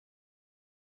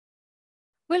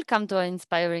Welcome to our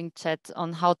inspiring chat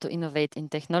on how to innovate in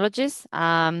technologies.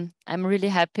 I'm really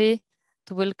happy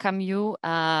to welcome you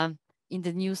in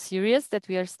the new series that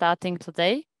we are starting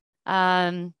today.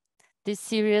 This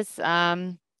series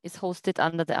is hosted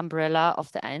under the umbrella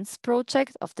of the E.I.N.S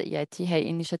project, of the EIT HEI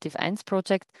Initiative E.I.N.S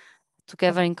project,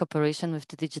 together in cooperation with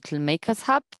the Digital Makers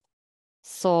Hub.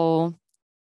 So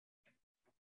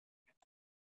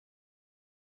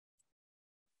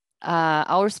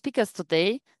our speakers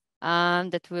today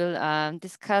that will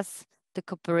discuss the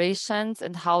cooperations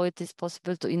and how it is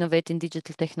possible to innovate in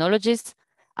digital technologies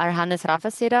are Hannes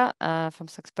Raffaseder from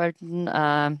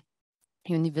Pölten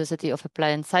University of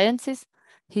Applied Sciences.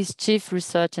 He's Chief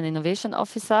Research and Innovation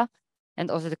Officer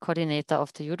and also the coordinator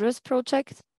of the E³UDRES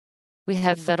project. We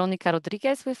have Verónica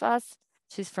Rodríguez with us.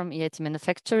 She's from EIT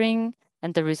Manufacturing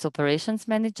and the Risk Operations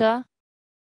Manager.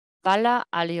 Vala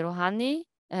Rohani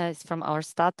is from our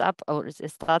startup, or is a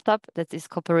startup that is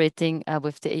cooperating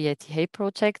with the EIT HEI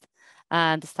project.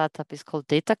 And the startup is called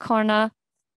Data Corner.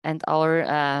 And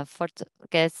our fourth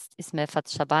guest is Mefat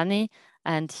Shabani,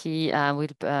 and he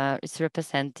is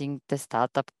representing the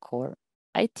startup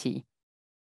CoreIT.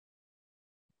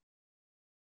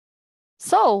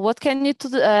 So what can you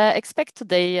expect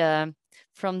today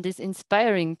from this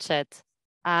inspiring chat?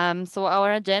 So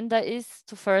our agenda is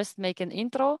to first make an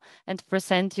intro and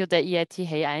present you the EIT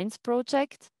HEI E.I.N.S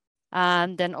project,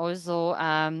 and then also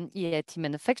EIT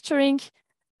Manufacturing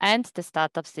and the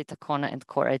startups Data Corner and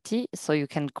CoreIT, so you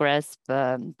can grasp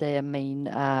the main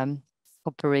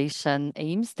cooperation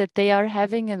aims that they are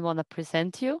having and want to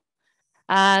present you.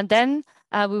 And then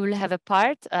we will have a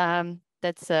part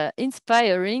that's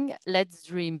inspiring. Let's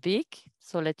dream big.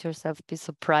 So let yourself be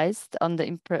surprised on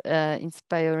the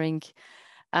inspiring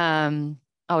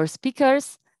our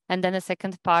speakers. And then a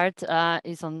second part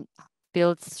is on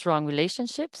build strong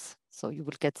relationships. So you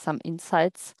will get some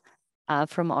insights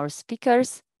from our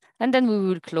speakers. And then we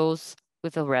will close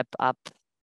with a wrap up.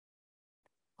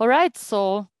 All right,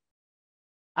 so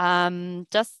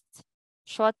just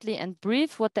shortly and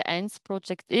brief what the E.I.N.S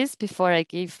project is before I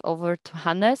give over to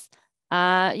Hannes.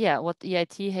 What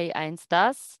EIT HEI E.I.N.S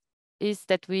does is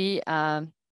that we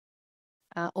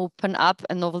open up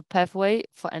a novel pathway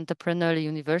for entrepreneurial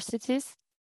universities.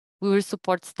 We will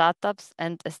support startups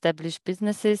and establish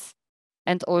businesses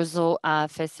and also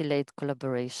facilitate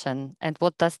collaboration. And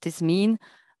what does this mean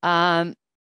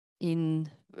in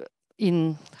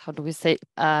how do we say,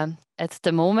 at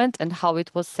the moment and how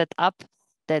it was set up,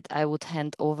 that I would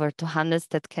hand over to Hannes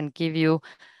that can give you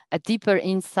a deeper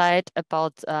insight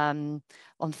about on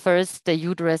first the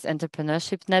E.I.N.S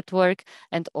Entrepreneurship Network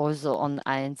and also on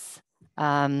E.I.N.S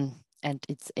and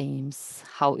its aims,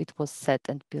 how it was set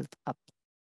and built up.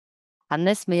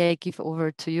 Hannes, may I give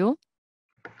over to you?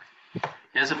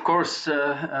 Yes, of course.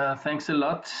 Thanks a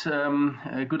lot.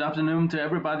 Good afternoon to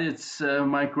everybody. It's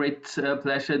my great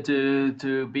pleasure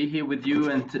to be here with you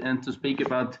and to speak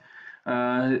about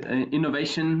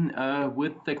innovation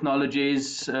with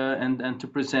technologies and to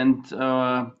present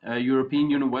European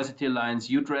University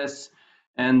Alliance E.I.N.S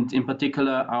and in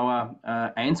particular our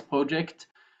E.I.N.S project.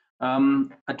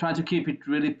 I try to keep it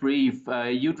really brief.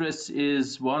 E.I.N.S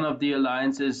is one of the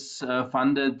alliances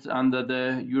funded under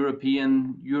the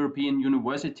European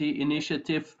University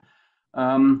Initiative,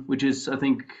 which is, I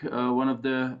think, one of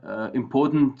the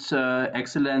important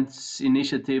excellence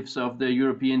initiatives of the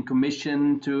European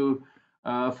Commission to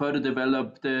further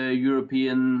develop the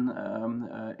European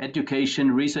education,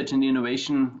 research and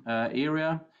innovation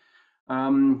area.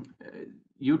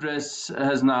 E.I.N.S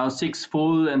has now 6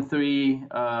 full and 3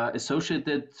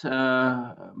 associated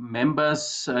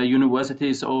members,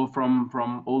 universities all from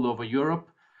all over Europe.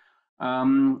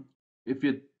 If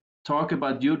you talk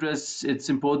about E.I.N.S, it's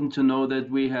important to know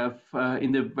that we have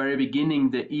in the very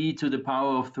beginning the E to the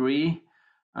power of 3.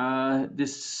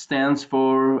 This stands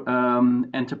for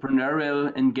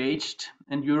entrepreneurial, engaged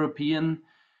and European.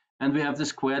 And we have the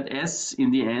squared S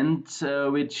in the end,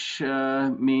 which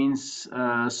means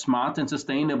smart and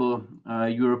sustainable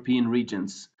European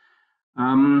regions.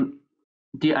 The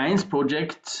E.I.N.S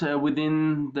project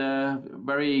within the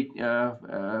very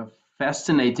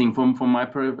fascinating, from my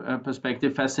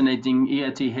perspective, fascinating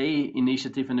EIT HEI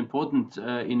initiative, an important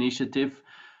initiative.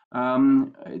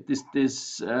 This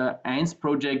E.I.N.S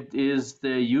project is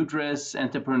the E.I.N.S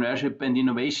Entrepreneurship and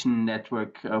Innovation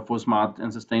Network for smart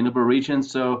and sustainable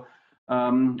regions. So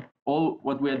all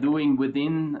what we are doing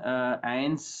within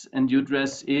E.I.N.S and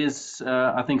E.I.N.S is,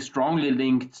 I think, strongly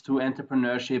linked to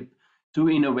entrepreneurship, to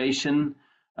innovation,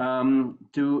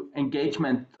 to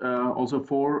engagement also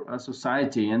for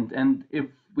society. And if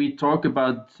we talk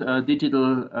about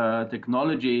digital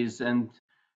technologies and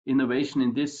innovation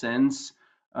in this sense,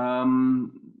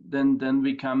 then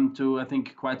we come to, I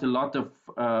think, quite a lot of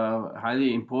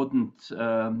highly important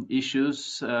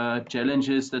issues,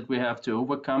 challenges that we have to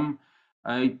overcome.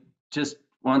 I just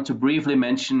want to briefly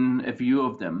mention a few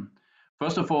of them.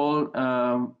 First of all,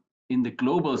 in the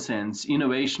global sense,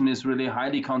 innovation is really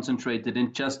highly concentrated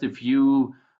in just a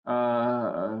few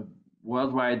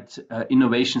worldwide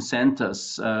innovation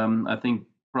centers. I think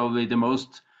probably the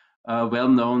most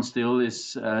well-known still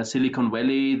is Silicon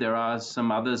Valley. There are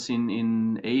some others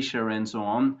in Asia and so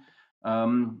on.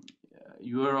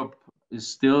 Europe is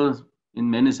still, in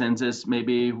many senses,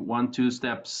 maybe 1-2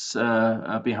 steps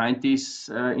behind these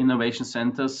innovation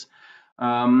centers.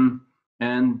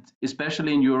 And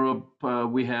especially in Europe,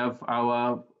 we have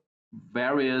our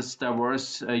various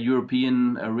diverse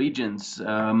European regions.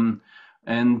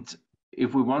 And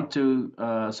if we want to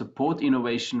support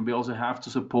innovation, we also have to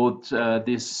support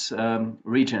this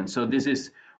region. So this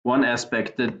is one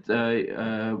aspect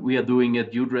that we are doing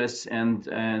at EIT and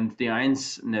the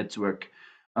E.I.N.S network.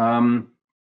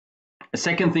 A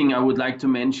second thing I would like to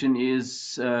mention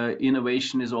is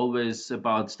innovation is always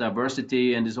about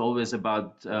diversity and is always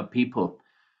about people.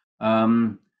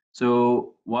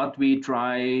 So what we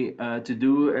try to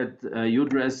do at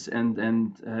EIT and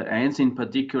E.I.N.S in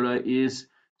particular is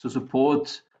to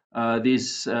support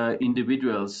these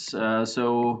individuals.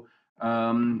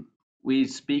 We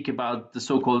speak about the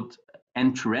so-called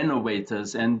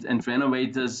renovators, and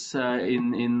renovators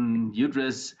in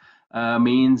EIT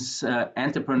means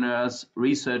entrepreneurs,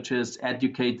 researchers,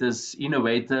 educators,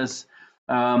 innovators,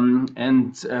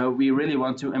 and we really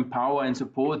want to empower and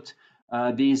support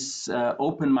these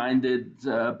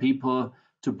open-minded people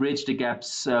to bridge the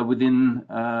gaps within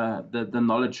the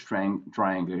knowledge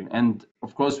triangle. And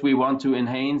of course, we want to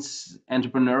enhance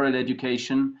entrepreneurial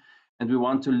education, and we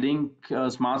want to link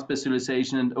smart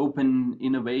specialization and open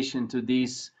innovation to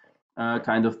these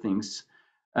kind of things.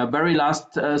 A very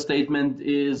last statement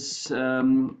is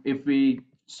if we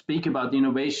speak about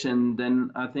innovation,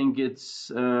 then I think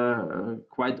it's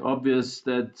quite obvious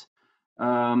that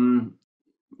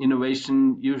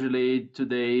innovation usually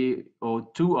today or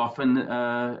too often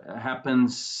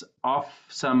happens off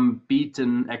some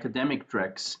beaten academic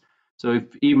tracks. So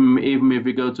even if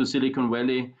we go to Silicon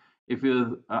Valley, if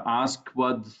you ask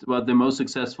what the most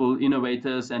successful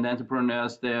innovators and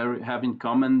entrepreneurs there have in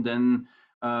common, then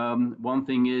one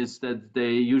thing is that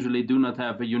they usually do not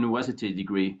have a university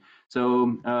degree.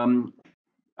 So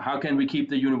how can we keep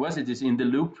the universities in the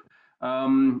loop?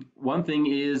 One thing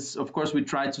is, of course, we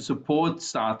try to support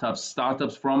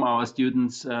startups from our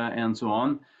students and so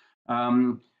on.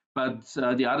 But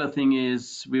the other thing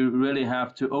is we really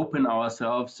have to open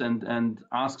ourselves and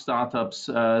ask startups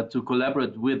to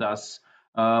collaborate with us,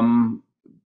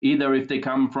 either if they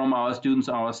come from our students,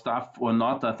 our staff or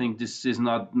not. I think this is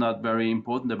not very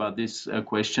important about this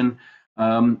question.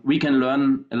 We can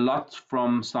learn a lot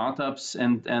from startups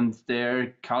and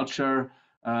their culture,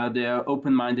 their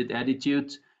open-minded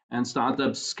attitude, and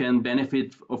startups can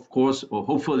benefit, of course, or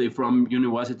hopefully, from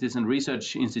universities and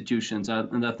research institutions.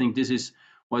 And I think this is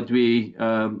what we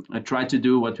try to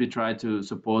do, what we try to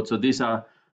support. So these are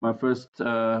my first,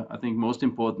 I think, most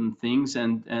important things.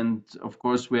 And of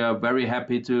course, we are very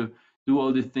happy to do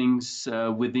all the things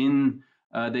within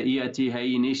the EIT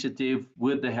HEI initiative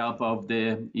with the help of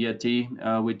the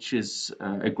EIT, which is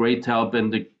a great help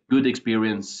and a good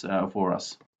experience for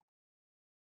us.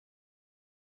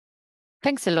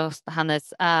 Thanks a lot,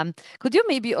 Hannes. Could you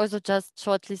maybe also just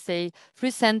shortly say 3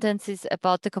 sentences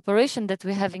about the cooperation that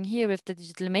we're having here with the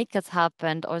Digital Makers Hub,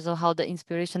 and also how the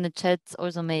inspiration chats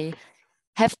also may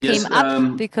have came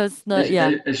up? Because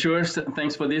sure.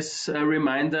 Thanks for this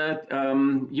reminder.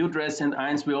 EIT and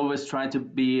E.I.N.S, we always try to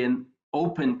be an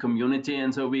open community,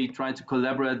 and so we try to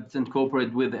collaborate and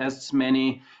cooperate with as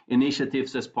many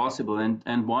initiatives as possible.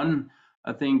 And one,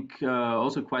 I think,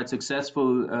 also quite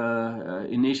successful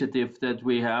initiative that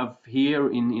we have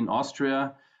here in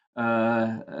Austria,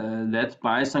 led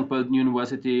by St. Pölten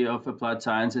University of Applied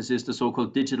Sciences, is the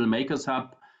so-called Digital Makers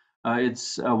Hub.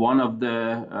 It's one of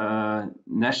the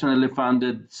nationally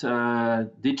funded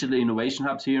digital innovation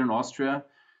hubs here in Austria.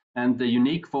 And the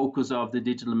unique focus of the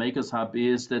Digital Makers Hub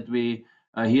is that we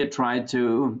here try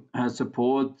to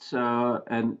support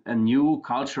a new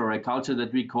culture, a culture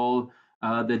that we call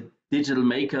the digital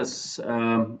makers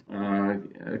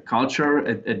culture,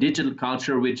 a digital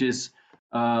culture which is,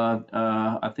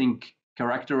 I think,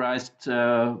 characterized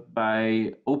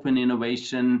by open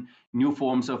innovation, new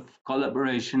forms of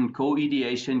collaboration,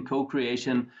 co-ideation,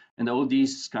 co-creation, and all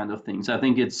these kind of things. I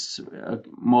think it's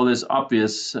more or less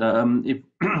obvious.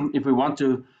 If we want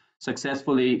to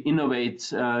successfully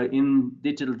innovate in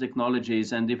digital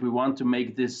technologies. And if we want to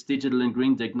make this digital and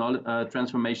green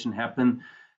transformation happen,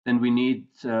 then we need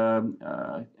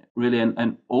really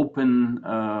an open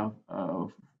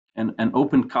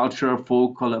culture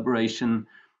for collaboration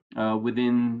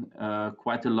within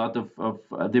quite a lot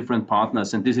of different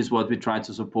partners. And this is what we try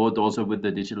to support also with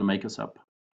the Digital Makers Hub.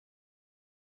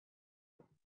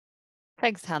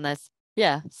 Thanks, Hannes.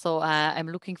 Yeah, so I'm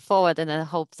looking forward, and I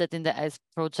hope that in the EIS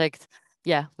project,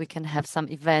 yeah, we can have some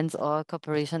events or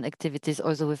cooperation activities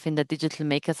also within the Digital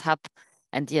Makers Hub.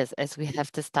 And yes, as we have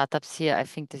the startups here, I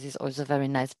think this is also a very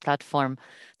nice platform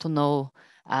to know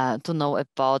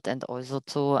about, and also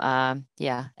to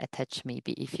attach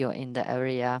maybe if you're in the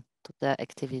area to the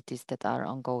activities that are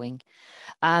ongoing.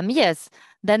 Yes,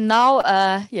 then now,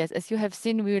 yes, as you have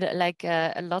seen, we like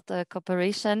a lot of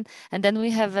cooperation, and then we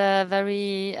have a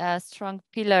very strong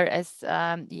pillar as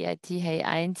EIT HEI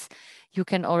E.I.N.S. You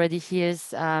can already hear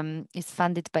is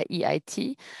funded by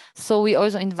EIT. So we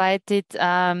also invited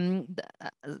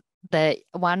the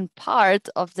one part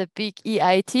of the big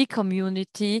EIT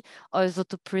community also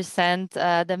to present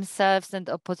themselves and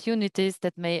opportunities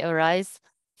that may arise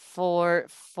for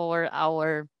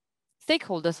our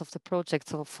stakeholders of the project,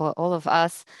 so for all of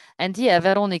us. And yeah,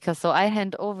 Veronica, so I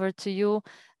hand over to you,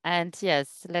 and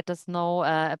yes, let us know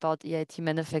about EIT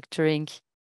manufacturing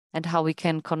and how we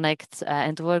can connect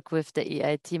and work with the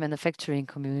EIT manufacturing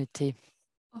community.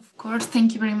 Of course,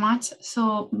 thank you very much.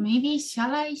 So maybe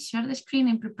shall I share the screen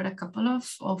and prepare a couple of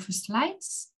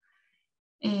slides?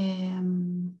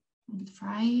 I'll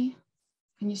try.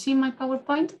 Can you see my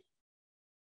PowerPoint?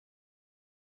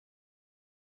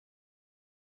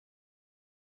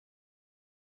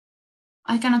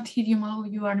 I cannot hear you, Malgo.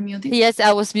 You are muted. Yes,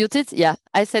 I was muted. Yeah,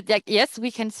 I said, like, yes,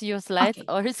 we can see your slides, okay.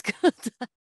 or it's good.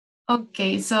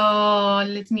 Okay, so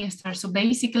let me start. So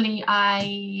basically,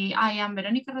 I am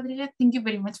Verónica Rodríguez. Thank you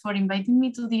very much for inviting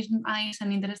me to this nice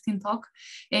and interesting talk.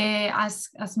 As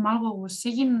Malgo was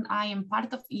saying, I am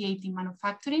part of EIT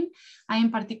Manufacturing. I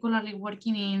am particularly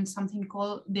working in something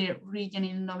called the Regional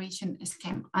Innovation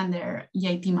Scheme under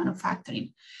EIT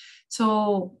Manufacturing.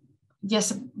 So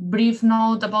just a brief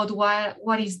note about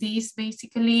what is this.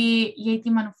 Basically, EIT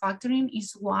Manufacturing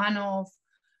is one of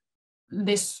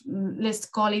this, let's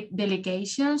call it,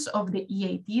 delegations of the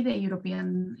EIT, the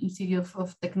European Institute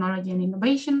of Technology and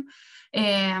Innovation.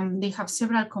 They have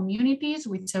several communities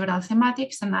with several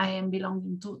thematics, and I am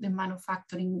belonging to the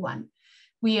manufacturing one.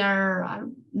 We are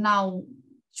now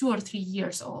 2 or 3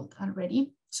 years old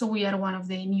already, so we are one of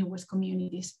the newest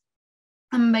communities.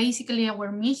 And basically our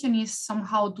mission is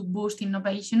somehow to boost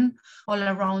innovation all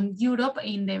around Europe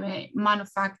in the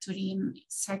manufacturing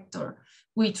sector.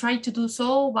 We try to do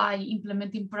so by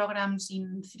implementing programs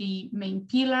in 3 main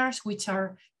pillars, which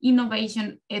are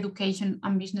innovation, education,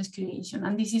 and business creation.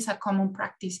 And this is a common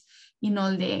practice in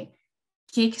all the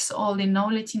KICs, all the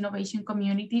knowledge innovation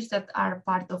communities that are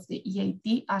part of the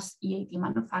EIT as EIT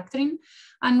Manufacturing.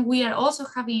 And we are also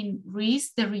having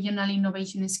RIS, the Regional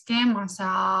Innovation Scheme, as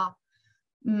a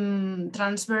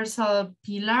transversal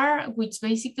pillar, which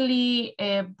basically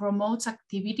promotes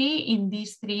activity in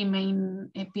these 3 main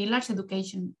pillars: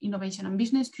 education, innovation, and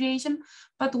business creation.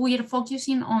 But we are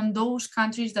focusing on those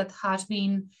countries that has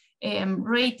been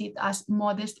rated as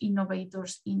modest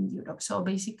innovators in Europe. So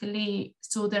basically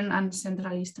southern and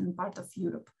central eastern part of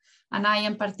Europe. And I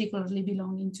am particularly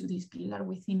belonging to this pillar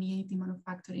within EIT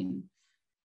Manufacturing.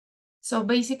 So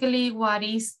basically what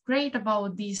is great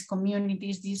about these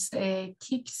communities, these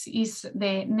KICs, is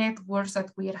the networks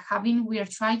that we are having. We are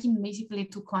trying basically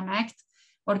to connect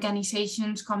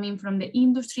organizations coming from the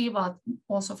industry, but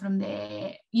also from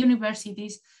the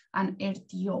universities and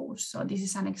RTOs. So this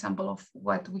is an example of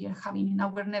what we are having in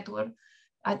our network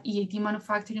at EIT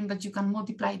Manufacturing, but you can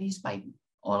multiply this by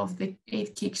all of the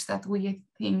 8 KICs that we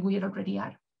think we already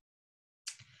are.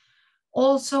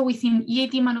 Also within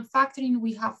EIT Manufacturing,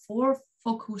 we have 4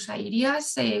 focus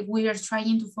areas. We are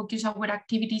trying to focus our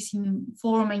activities in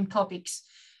 4 main topics.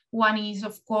 One is,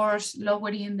 of course,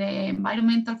 lowering the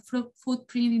environmental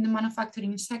footprint in the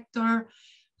manufacturing sector,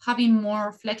 having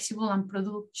more flexible and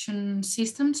production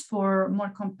systems for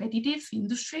more competitive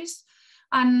industries,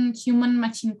 and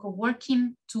human-machine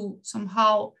co-working to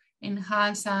somehow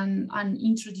enhance and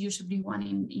introduce everyone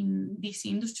in these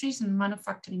industries and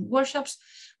manufacturing workshops.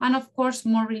 And of course,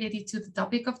 more related to the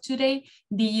topic of today,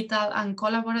 digital and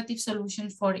collaborative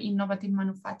solutions for innovative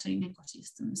manufacturing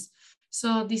ecosystems.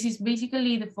 So this is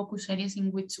basically the focus areas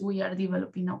in which we are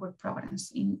developing our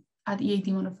programs at EIT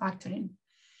Manufacturing.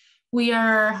 We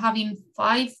are having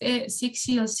 6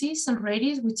 CLCs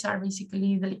already, which are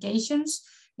basically delegations,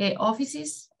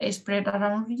 offices spread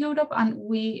around Europe, and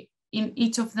we in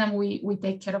each of them, we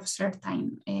take care of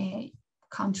certain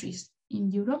countries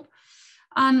in Europe.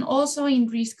 And also in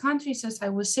risk countries, as I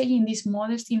was saying, these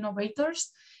modest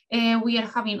innovators, we are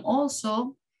having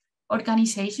also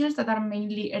organizations that are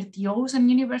mainly RTOs and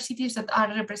universities that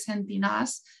are representing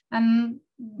us. And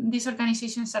these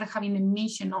organizations are having the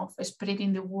mission of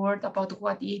spreading the word about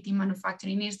what EIT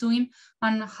manufacturing is doing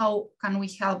and how can we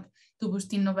help to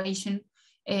boost innovation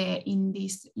in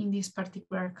these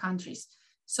particular countries.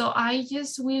 So I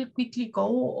just will quickly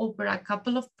go over a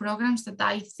couple of programs that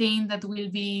I think that will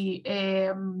be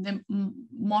the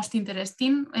most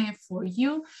interesting for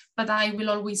you, but I will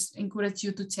always encourage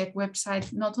you to check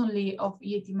website, not only of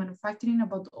EIT manufacturing,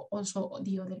 but also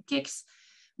the other KICs.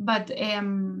 But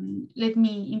let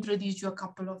me introduce you a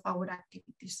couple of our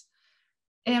activities.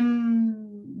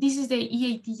 This is the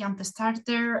EIT Jump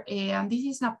Starter, and this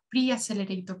is a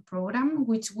pre-accelerator program,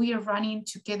 which we are running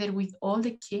together with all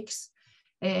the KICs.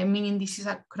 Meaning this is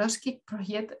a cross-kick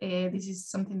project. This is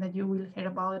something that you will hear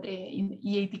about in the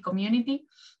EIT community,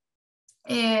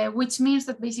 which means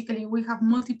that basically we have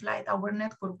multiplied our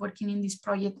network working in this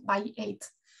project by 8.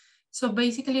 So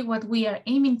basically what we are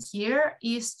aiming here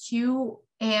is to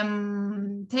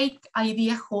take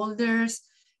idea holders,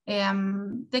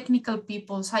 technical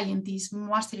people, scientists,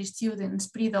 master students,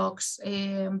 pre-docs,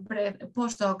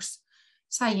 postdocs,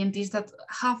 scientists that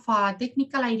have a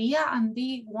technical idea and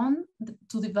they want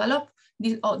to develop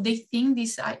this, or they think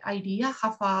this idea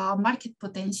have a market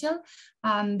potential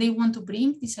and they want to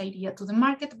bring this idea to the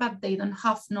market, but they don't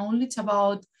have knowledge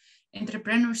about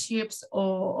entrepreneurships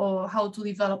or how to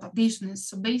develop a business.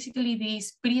 So basically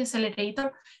this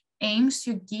pre-accelerator aims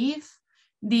to give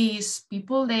these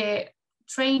people the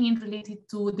training related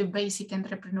to the basic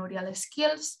entrepreneurial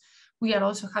skills. We are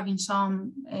also having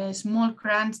some small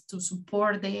grants to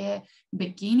support the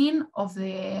beginning of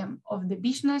the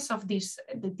business of the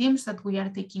teams that we are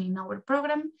taking in our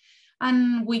program.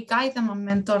 And we guide them and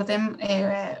mentor them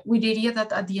with the idea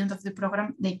that at the end of the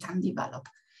program, they can develop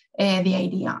the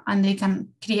idea and they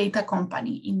can create a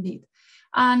company indeed.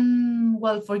 And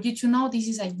well, for you to know, this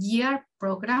is a year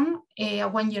program, a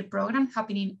 1-year program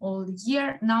happening all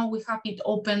year. Now we have it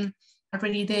open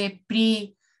already,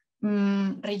 the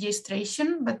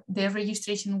registration, but the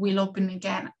registration will open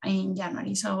again in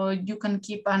January. So you can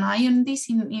keep an eye on this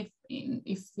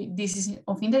if this is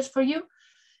of interest for you,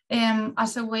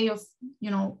 as a way of,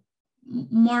 you know,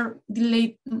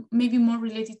 maybe more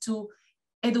related to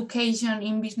education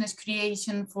in business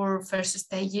creation for first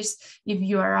stages if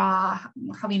you are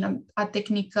having a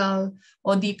technical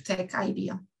or deep tech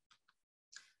idea.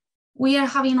 We are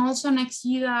having also next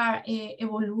year a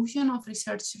evolution of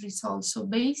research results. So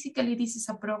basically this is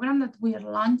a program that we are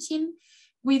launching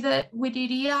with the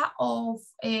idea of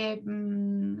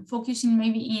focusing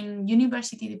maybe in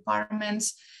university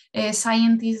departments,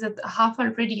 scientists that have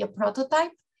already a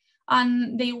prototype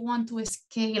and they want to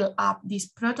scale up this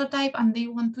prototype and they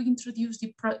want to introduce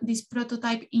this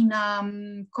prototype in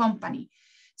a company.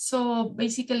 So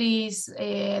basically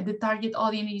the target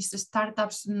audience is the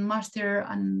startups, master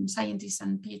and scientists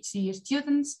and PhD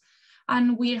students.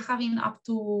 And we're having up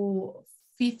to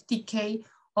 50K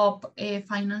of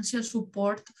financial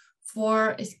support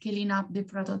for scaling up the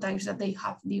prototypes that they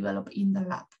have developed in the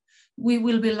lab. We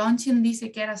will be launching this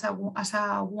again as a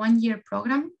 1-year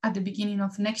program at the beginning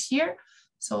of next year.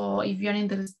 So if you're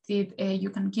interested,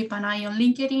 you can keep an eye on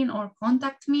LinkedIn or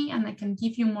contact me and I can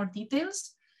give you more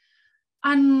details.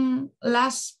 And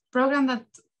last program that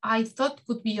I thought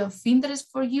could be of interest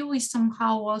for you is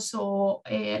somehow also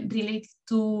related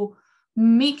to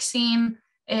mixing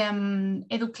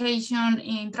education,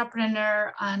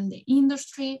 entrepreneur and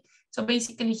industry. So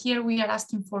basically here we are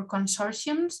asking for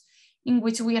consortiums in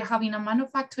which we are having a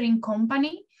manufacturing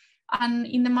company. And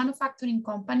in the manufacturing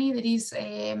company, there is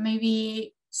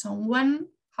maybe someone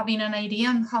having an idea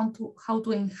on how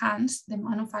to enhance the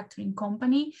manufacturing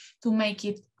company to make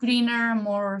it greener,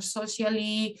 more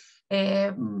socially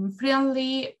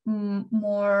friendly,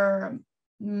 more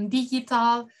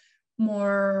digital,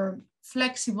 more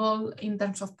flexible in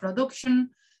terms of production.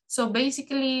 So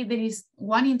basically there is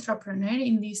one entrepreneur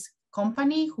in this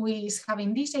company who is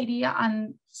having this idea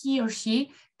and he or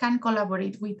she can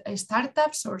collaborate with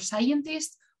startups or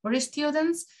scientists or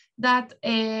students that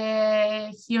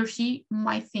he or she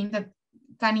might think that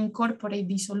can incorporate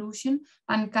the solution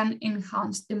and can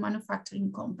enhance the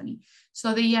manufacturing company.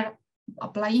 So they are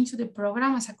applying to the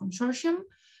program as a consortium.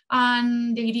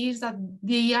 And the idea is that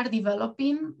they are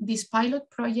developing this pilot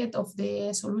project of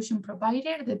the solution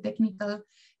provider, the technical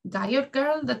guy or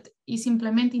girl that is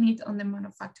implementing it on the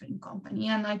manufacturing company.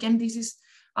 And again, this is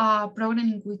a program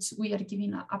in which we are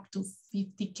giving up to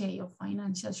 50K of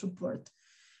financial support.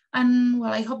 And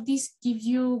well, I hope this gives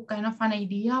you kind of an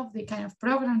idea of the kind of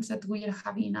programs that we are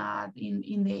having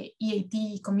in the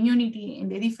EIT community, in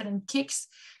the different kicks.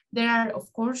 There are,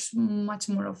 of course, much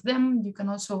more of them. You can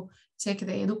also check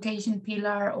the education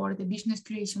pillar or the business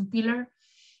creation pillar,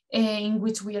 in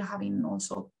which we are having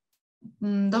also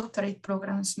doctorate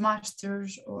programs,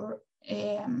 masters, or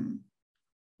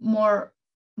more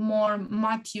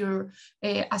mature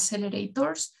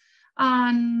accelerators.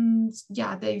 And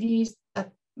yeah, the idea is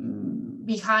that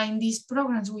behind these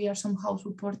programs, we are somehow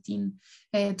supporting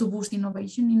to boost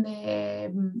innovation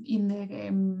in the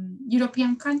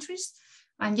European countries.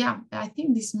 And yeah, I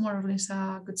think this is more or less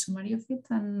a good summary of it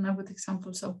and a good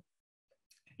example. So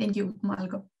thank you,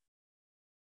 Malgo.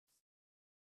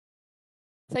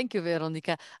 Thank you,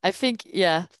 Veronica. I think,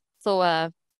 yeah, so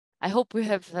I hope we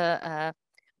have,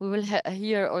 we will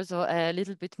hear also a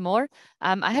little bit more.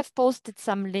 I have posted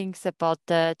some links about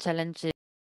the challenges.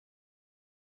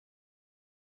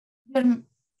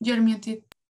 You're muted.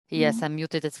 Yes, I'm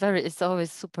muted. It's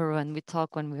always super when we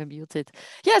talk when we're muted.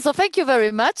 Yeah, so thank you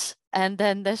very much. And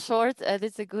then the short,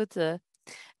 this is a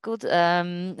good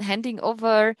handing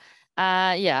over.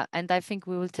 Yeah, and I think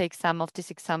we will take some of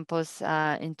these examples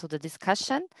into the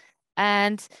discussion.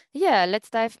 And yeah, let's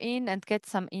dive in and get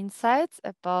some insights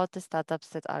about the startups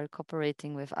that are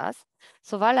cooperating with us.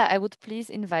 So Vala, I would please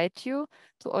invite you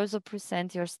to also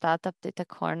present your startup data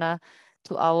corner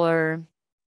to our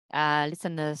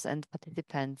listeners and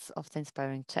participants of the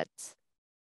Inspiring Chats.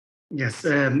 Yes,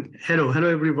 hello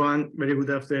everyone, very good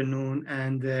afternoon,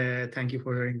 and thank you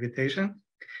for your invitation.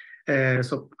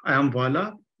 So I am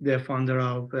Vala, the founder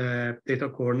of Data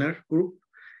Corner Group.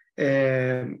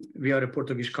 We are a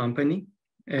Portuguese company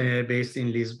based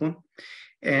in Lisbon,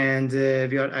 and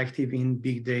we are active in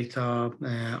big data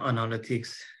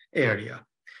analytics area.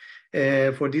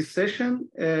 For this session,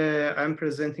 I'm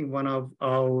presenting one of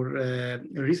our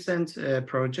recent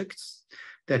projects,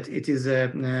 that it is a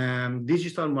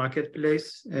digital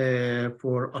marketplace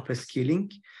for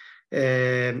upskilling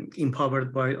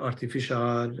empowered by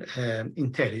artificial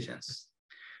intelligence.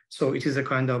 So it is a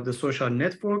kind of the social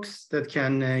networks that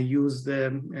can use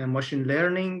the machine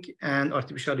learning and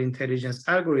artificial intelligence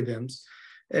algorithms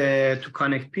to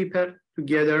connect people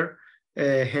together,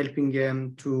 helping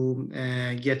them to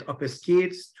get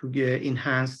upskills, to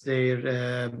enhance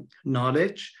their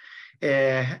knowledge,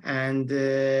 and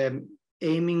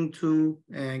aiming to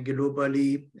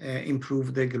globally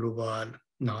improve the global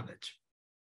knowledge.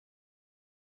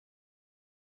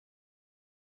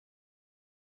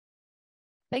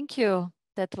 Thank you.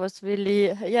 That was really,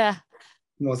 yeah.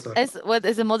 As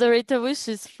a moderator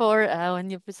wishes for when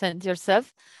you present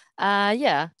yourself.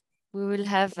 Yeah, we will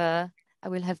have, I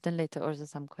will have then later also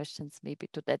some questions maybe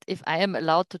to that. If I am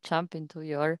allowed to jump into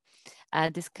your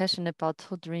discussion about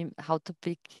how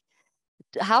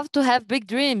to have big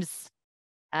dreams.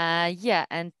 Yeah,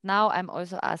 and now I'm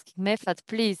also asking Mefat,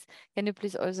 please, can you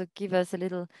please also give us a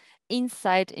little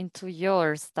insight into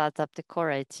your startup, the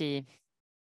CoreIT?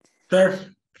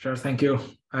 Sure, thank you.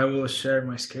 I will share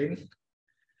my screen.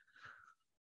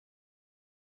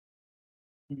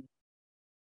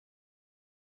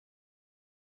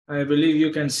 I believe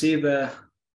you can see the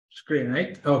screen,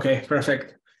 right? Okay,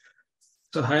 perfect.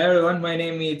 So hi everyone, my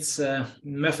name is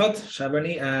Mefat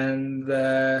Shabani, and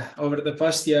over the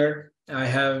past year, I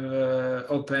have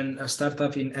opened a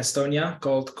startup in Estonia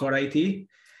called CoreIT,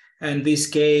 and this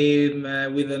came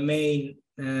with the main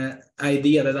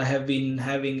idea that I have been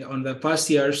having on the past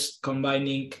years,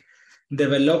 combining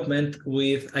development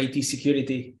with IT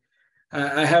security.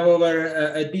 I have over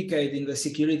a decade in the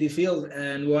security field,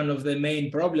 and one of the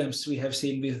main problems we have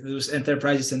seen with those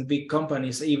enterprises and big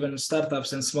companies, even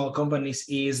startups and small companies,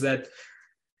 is that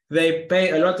they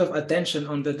pay a lot of attention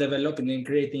on the developing and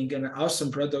creating an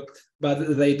awesome product,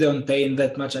 but they don't pay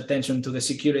that much attention to the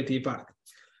security part.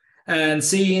 And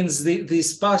since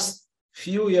these past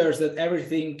few years that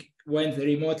everything went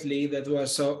remotely, that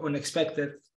was so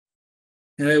unexpected,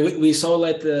 we saw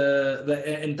that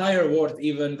the entire world,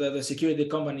 even the security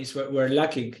companies, were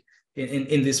lacking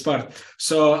in this part.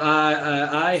 So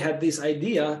I had this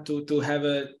idea to have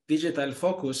a digital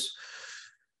focus,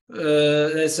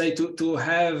 let's say to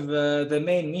have the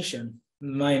main mission.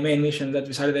 My main mission that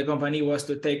we started the company was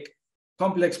to take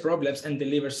complex problems and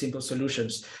deliver simple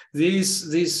solutions.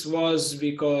 This was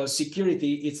because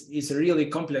security is really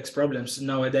complex problems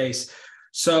nowadays.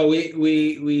 So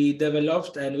we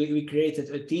developed and we created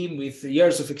a team with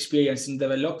years of experience in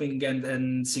developing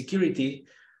and security,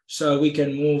 so we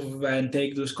can move and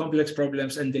take those complex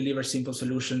problems and deliver simple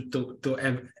solutions to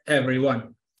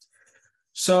everyone.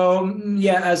 So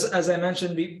yeah, as I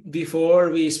mentioned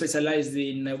before, we specialized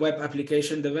in web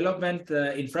application development,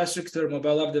 infrastructure,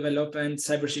 mobile app development,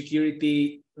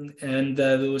 cybersecurity, and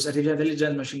those artificial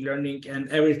intelligence, machine learning, and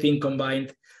everything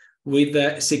combined with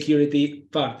the security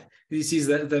part. This is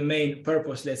the main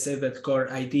purpose, let's say, that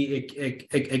CoreIT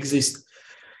exists.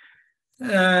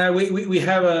 We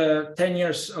have 10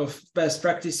 years of best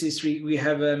practices. We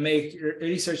have make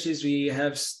researches. We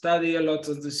have studied a lot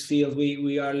of this field.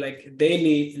 We are like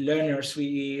daily learners.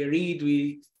 We read,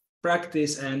 we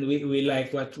practice, and we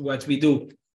like what we do.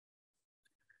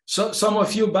 So some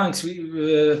of you bands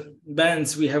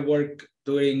we have worked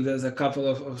during the couple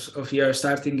of years.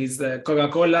 Starting is the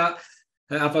Coca-Cola,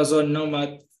 Amazon,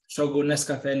 Nomad, Shogun,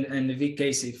 Nescafe, and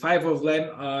VKC. 5 of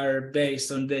them are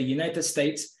based on the United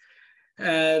States.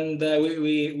 And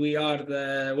we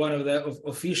are one of the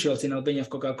officials in Albania of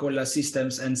Coca-Cola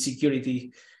systems and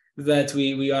security that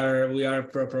we are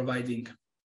providing.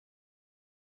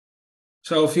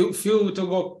 So few to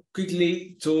go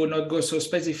quickly, to not go so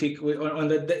specific on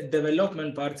the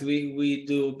development part, we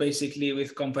do basically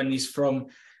with companies from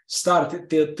start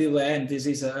till the end. This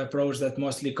is an approach that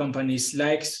mostly companies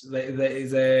likes.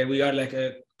 We are like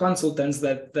a consultants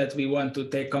that we want to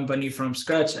take company from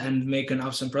scratch and make an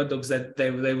awesome products that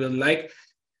they will like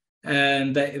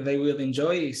and they will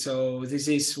enjoy. So this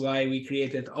is why we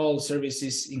created all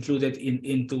services included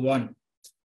into one.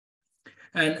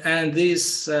 And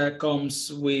this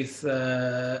comes with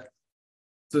to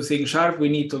think sharp. We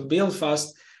need to build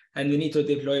fast and we need to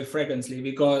deploy frequently,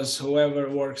 because whoever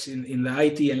works in the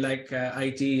IT and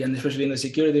IT, and especially in the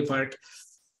security part,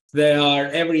 there are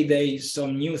every day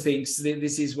some new things.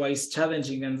 This is why it's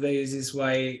challenging, and this is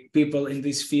why people in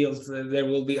this field, there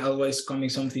will be always coming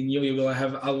something new. You will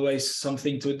have always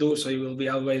something to do, so you will be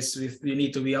always you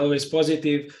need to be always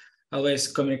positive, always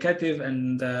communicative,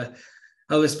 and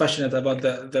always passionate about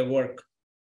the work.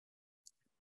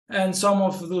 And some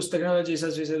of those technologies,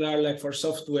 as we said, are like for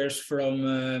softwares, from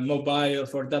mobile,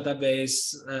 for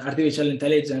database, artificial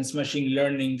intelligence, machine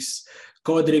learnings,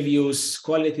 code reviews,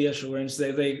 quality assurance.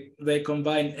 They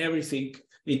combine everything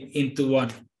into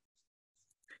one.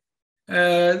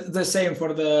 The same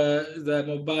for the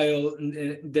mobile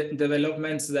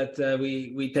developments, that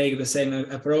we take the same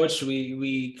approach.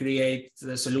 We create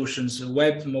the solutions,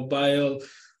 web, mobile,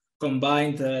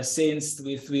 combined, synced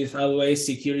with always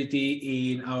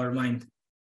security in our mind.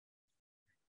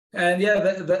 And yeah,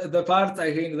 the part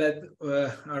I think that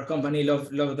our company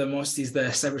love the most is the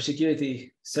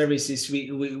cybersecurity services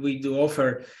we do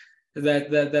offer.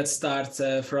 That starts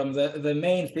from the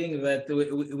main thing that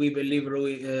we believe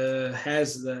really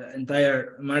has the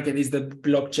entire market is the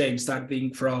blockchain,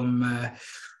 starting from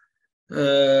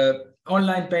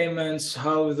online payments,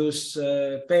 how those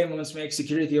payments make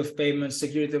security of payments,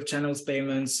 security of channels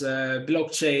payments,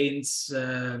 blockchains,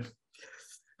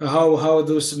 how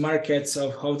those markets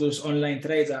of how those online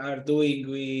trades are doing.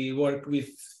 We work with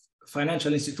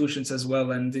financial institutions as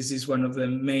well, and this is one of the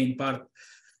main part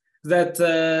that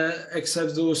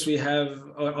except those we have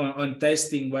on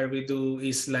testing, where we do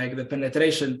is like the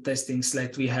penetration testings,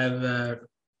 like we have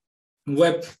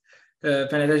web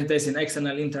penetration testing,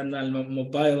 external, internal,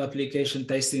 mobile application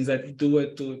testings that do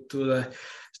it to the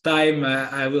time.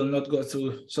 I will not go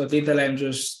through so detail. I'm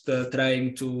just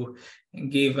trying to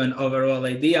give an overall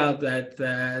idea that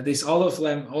this all of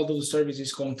them, all those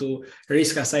services come to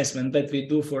risk assessment that we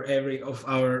do for every of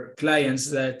our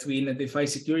clients, that we identify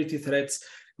security threats,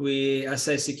 we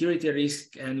assess security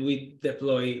risk, and we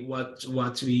deploy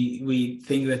what we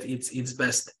think that it's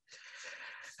best.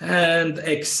 And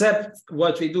except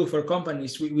what we do for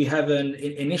companies, we have an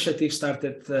initiative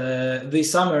started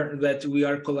this summer that we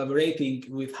are collaborating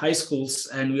with high schools,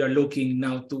 and we are looking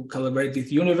now to collaborate with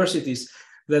universities.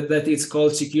 That it's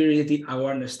called security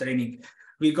awareness training,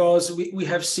 because we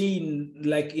have seen,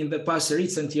 like in the past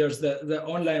recent years, the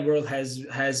online world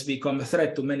has become a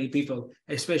threat to many people,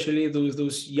 especially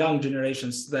those young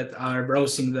generations that are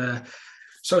browsing the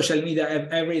social media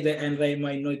every day, and they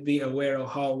might not be aware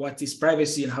of what is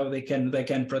privacy and how they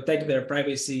can protect their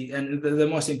privacy, and the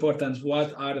most important,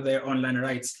 what are their online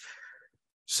rights.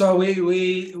 So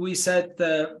we set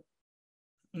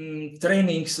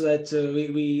trainings that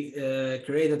we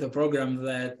created a program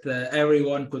that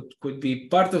everyone could be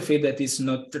part of it, that is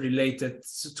not related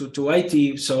to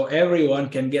IT, so everyone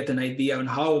can get an idea on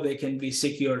how they can be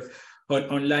secure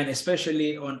online,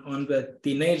 especially on the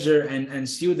teenager and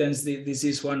students. This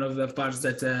is one of the parts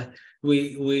that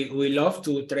we love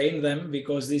to train them,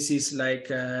 because this is like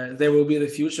there will be the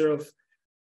future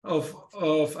of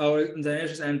our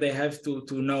generations, and they have to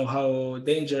know how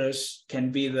dangerous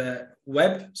can be the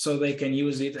web, so they can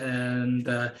use it, and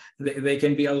they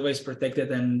can be always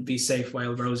protected and be safe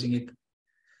while browsing it.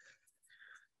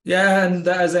 Yeah, and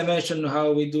as I mentioned,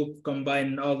 how we do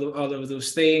combine all of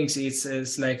those things,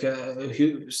 it's like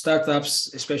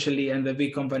startups, especially, and the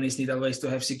big companies need always to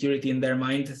have security in their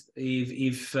mind,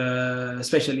 if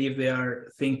especially if they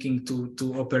are thinking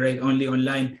to operate only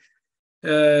online.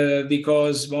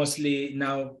 Because mostly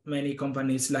now many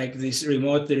companies like this the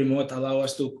remote allow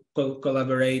us to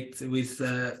collaborate with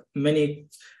many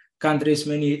countries,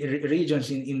 many regions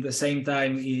in the same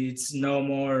time. It's no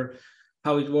more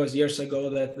how it was years ago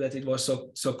that it was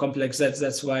so complex.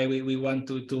 That's why we want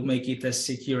to make it as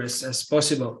secure as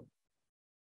possible.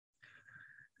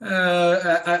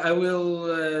 I will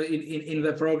in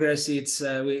the progress. It's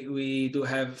we do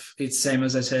have, it's same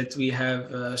as I said. We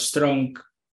have strong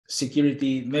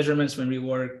security measurements when we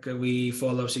work. We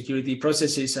follow security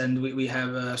processes, and we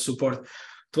have support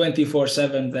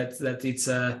 24/7. That it's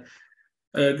a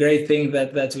great thing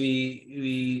that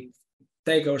we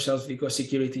take ourselves, because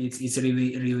security it's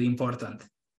really important.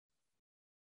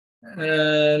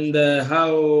 And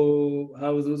how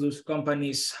do those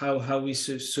companies, how we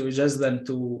suggest them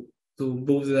to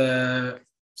move the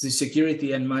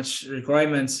security and match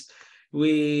requirements.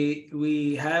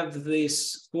 We have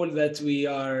this goal that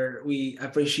we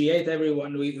appreciate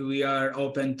everyone. We are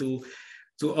open to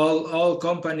all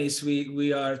companies.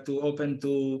 We are open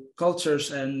to cultures,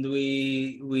 and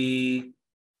we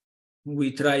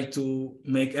try to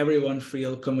make everyone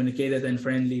feel communicated and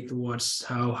friendly towards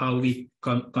how we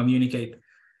communicate.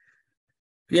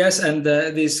 Yes, and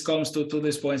this comes to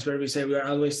this points where we say we are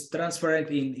always transparent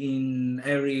in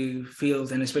every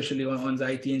field, and especially on the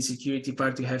IT and security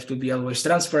part, you have to be always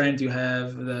transparent. You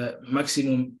have the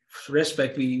maximum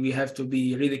respect. We have to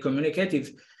be really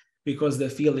communicative, because the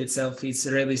field itself is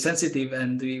really sensitive,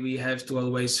 and we have to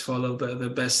always follow the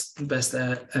best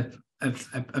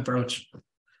approach.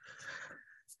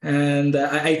 And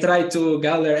I try to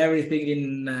gather everything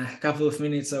in a couple of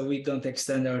minutes, so we don't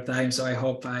extend our time. So I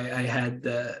hope I had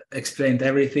explained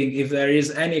everything. If there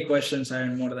is any questions,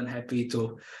 I'm more than happy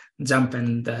to jump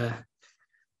and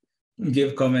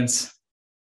give comments.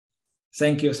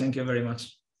 Thank you very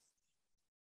much.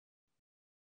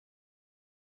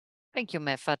 Thank you,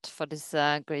 Mefat, for this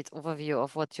great overview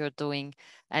of what you're doing.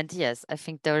 And yes, I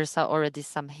think there is already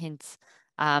some hints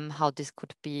how this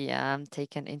could be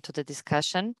taken into the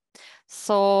discussion.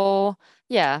 So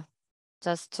yeah,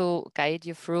 just to guide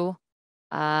you through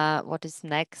what is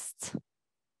next.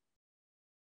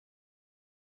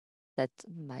 That's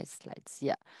my slides,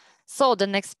 yeah. So the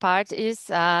next part is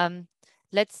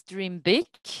let's dream big.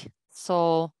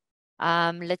 So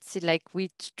let's see, like,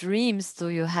 which dreams do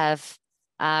you have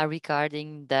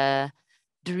regarding the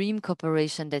dream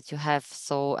cooperation that you have?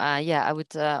 So yeah, I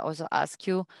would also ask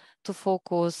you to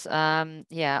focus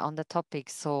yeah, on the topic.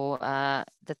 So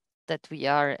that we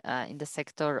are in the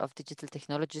sector of digital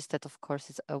technologies, that of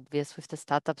course is obvious with the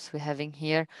startups we're having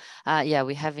here. Yeah,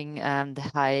 we're having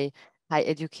the high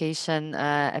education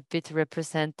a bit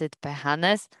represented by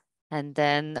Hannes, and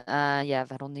then yeah,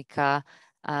 Veronica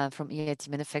from EIT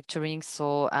Manufacturing.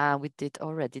 So we did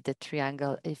already the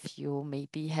triangle, if you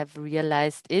maybe have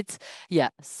realized it. Yeah,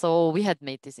 so we had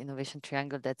made this innovation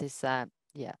triangle that is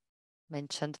yeah,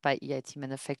 mentioned by EIT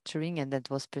Manufacturing, and that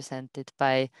was presented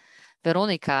by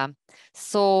Veronica.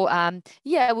 So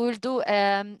yeah, we will do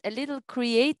a little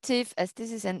creative, as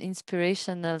this is an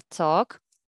inspirational talk,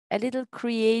 a little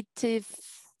creative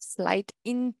slide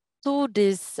into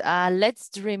this let's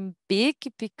dream big,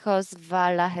 because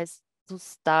Vala has to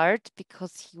start,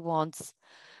 because he wants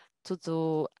to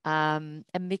do a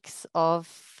mix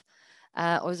of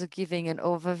also giving an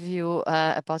overview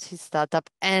about his startup,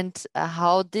 and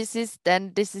how this is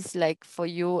like for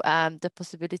you the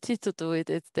possibility to do it.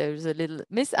 There's a little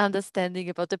misunderstanding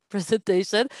about the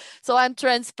presentation, so I'm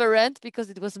transparent, because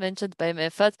it was mentioned by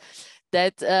Mefat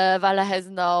that Vala has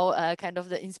now kind of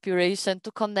the inspiration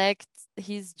to connect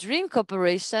his dream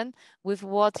cooperation with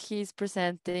what he's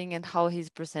presenting and how he's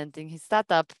presenting his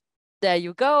startup. There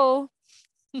you go.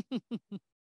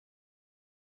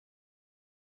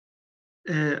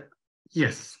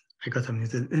 Yes, I got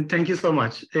unmuted. Thank you so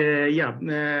much. Yeah,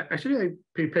 actually, I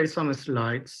prepared some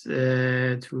slides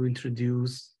to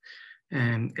introduce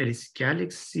ERIS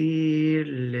Galaxy.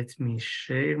 Let me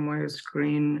share my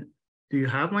screen. Do you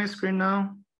have my screen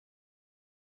now?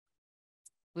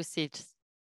 We see it.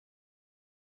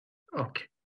 Okay,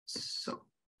 so.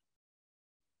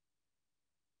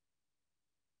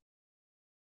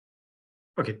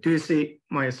 Okay, do you see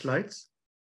my slides?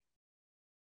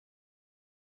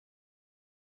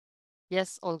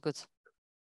 Yes, all good.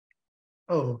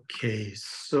 Okay,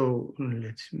 so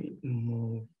let me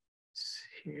move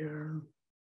here.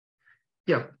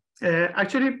 Yeah,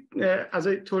 actually, as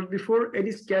I told before,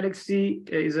 E.I.N.S Galaxy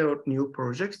is our new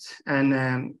project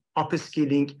and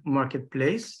upskilling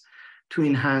marketplace to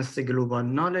enhance the global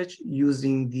knowledge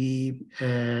using the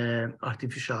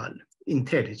artificial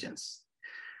intelligence.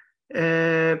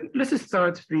 Let's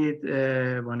start with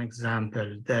one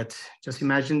example. That just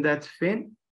imagine that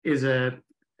Finn is a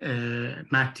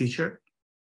math teacher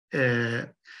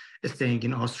staying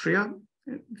in Austria.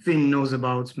 Finn knows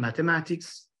about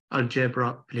mathematics,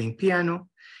 algebra, playing piano,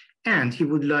 and he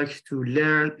would like to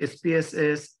learn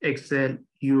SPSS, Excel,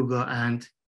 yoga, and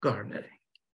gardening.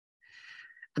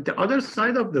 At the other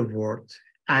side of the world,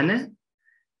 Anne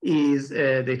is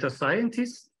a data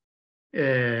scientist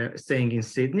staying in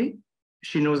Sydney.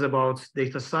 She knows about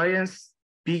data science,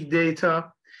 big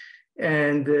data,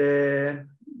 and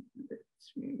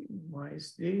why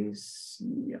is this?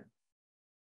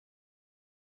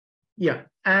 Yeah,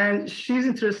 and she's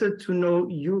interested to know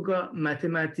yoga,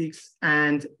 mathematics,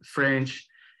 and French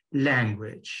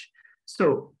language.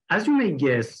 So, as you may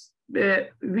guess,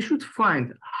 we should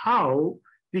find how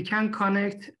we can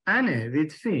connect Anne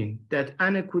with Finn, that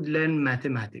Anne could learn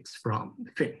mathematics from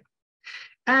Finn.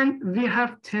 And we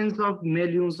have tens of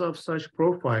millions of such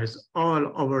profiles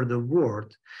all over the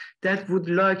world that would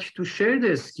like to share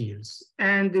their skills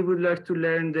and they would like to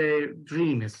learn their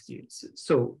dream skills.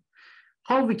 So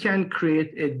how we can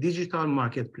create a digital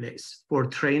marketplace for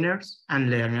trainers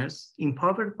and learners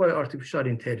empowered by artificial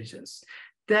intelligence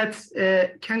that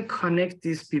can connect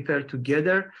these people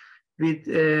together with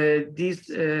this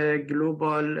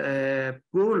global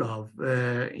goal of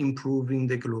improving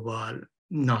the global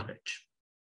knowledge.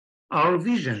 Our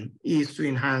vision is to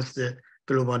enhance the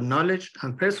global knowledge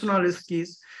and personal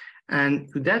skills, and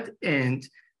to that end,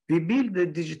 we build the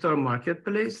digital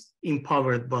marketplace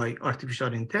empowered by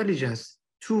artificial intelligence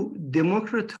to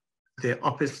democratize the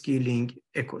upskilling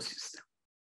ecosystem.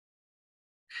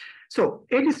 So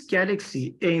E.I.N.S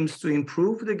Galaxy aims to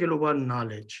improve the global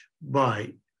knowledge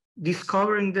by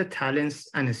discovering the talents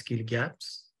and skill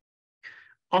gaps,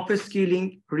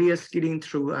 upskilling, reskilling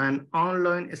through an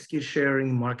online skill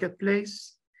sharing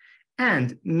marketplace,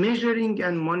 and measuring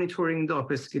and monitoring the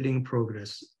upskilling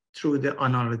progress through the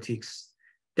analytics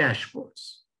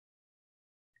dashboards.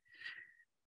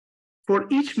 For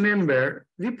each member,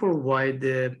 we provide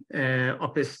the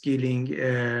upskilling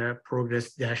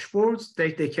progress dashboards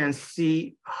that they can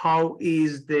see how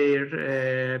is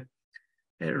their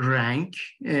rank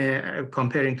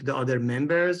comparing to the other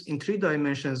members in 3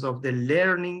 dimensions of the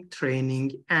learning,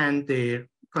 training, and their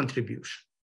contribution.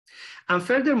 And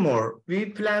furthermore, we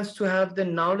plan to have the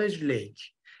knowledge lake,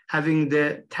 having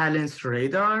the talents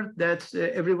radar that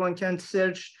everyone can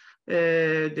search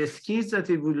the skills that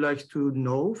we would like to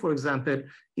know, for example,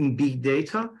 in big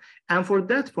data. And for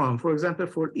that one, for example,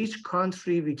 for each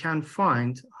country, we can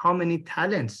find how many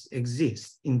talents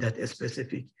exist in that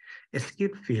specific skill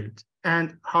field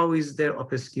and how is their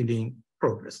upskilling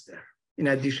progress there. In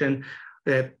addition,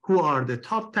 who are the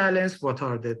top talents, what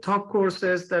are the top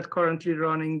courses that currently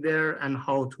running there, and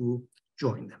how to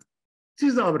join them. This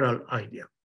is the overall idea.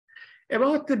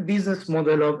 About the business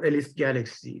model of E.I.N.S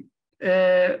Galaxy,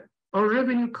 our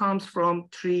revenue comes from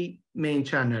 3 main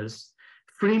channels: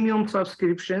 freemium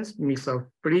subscriptions, mix of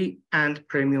free and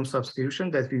premium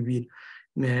subscription that we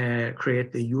will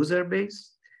create the user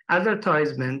base,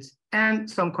 advertisement, and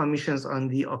some commissions on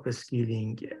the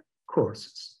upskilling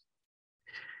courses.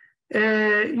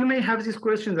 You may have this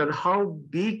question that how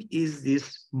big is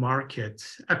this market?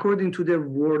 According to the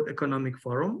World Economic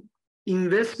Forum,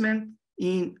 investment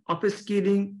in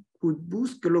upskilling could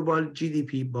boost global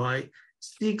GDP by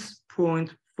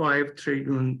 $6.5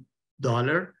 trillion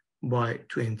by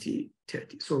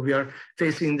 2030. So we are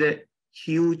facing the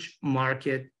huge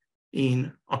market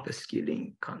in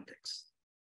upskilling context.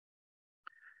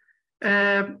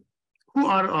 Who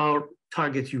are our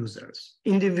target users?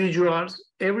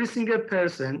 Individuals, every single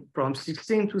person from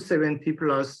 16 to 70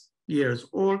 plus years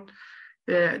old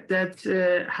that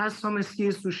has some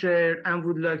skills to share and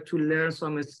would like to learn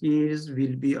some skills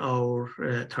will be our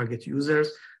target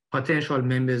users, potential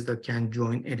members that can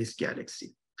join E.I.N.S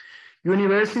Galaxy.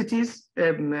 Universities,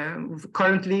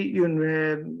 currently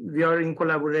we are in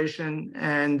collaboration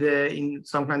and in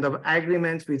some kind of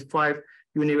agreement with 5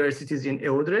 universities in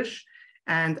E³UDRES².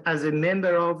 And as a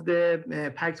member of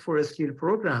the Pact for a Skill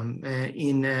program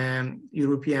in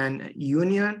European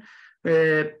Union,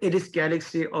 E.I.N.S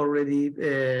Galaxy already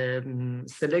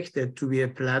selected to be a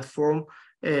platform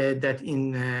that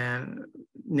in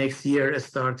next year is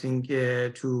starting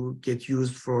to get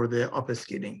used for the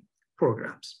upskilling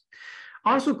programs.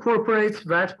 Also, corporates,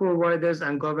 VAT providers,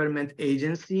 and government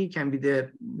agency can be the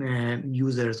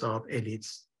users of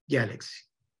ELITE's Galaxy.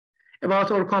 About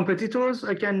our competitors,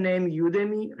 I can name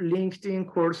Udemy, LinkedIn,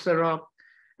 Coursera,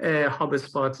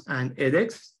 HubSpot, and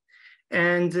edX.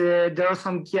 And there are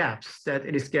some gaps that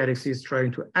ELITE's Galaxy is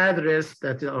trying to address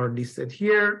that are listed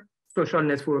here. Social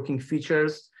networking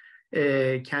features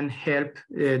can help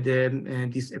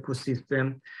this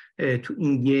ecosystem to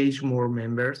engage more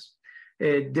members.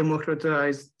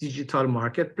 Democratize digital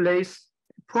marketplace,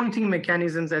 pointing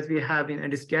mechanisms that we have in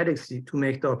ELITE's Galaxy to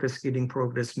make the upskilling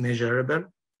progress measurable.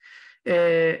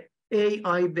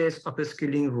 AI-based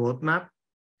upskilling roadmap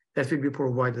that will be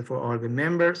provided for all the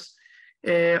members.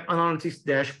 Analytics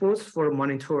dashboards for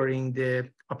monitoring the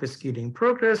upskilling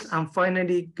progress. And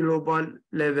finally, global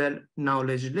level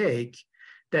knowledge lake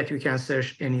that you can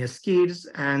search any skills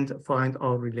and find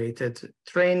all related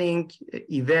training,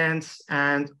 events,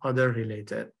 and other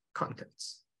related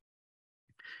contents.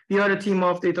 We are a team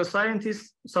of data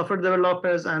scientists, software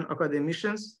developers, and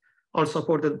academicians, all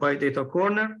supported by Data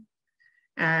Corner.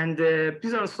 And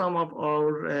these are some of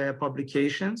our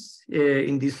publications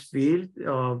in this field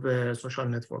of social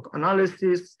network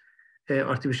analysis,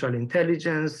 artificial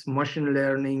intelligence, machine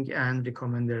learning, and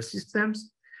recommender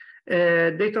systems.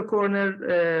 Data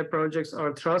Corner projects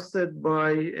are trusted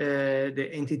by the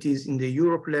entities in the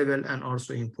Europe level and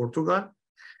also in Portugal.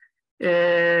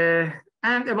 And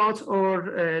about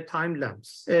our time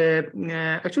lapse.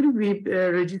 Actually, we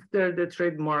registered the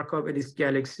trademark of ELITE's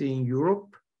Galaxy in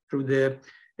Europe through the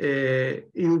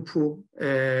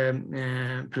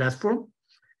E³UDRES² platform.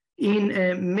 In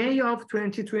May of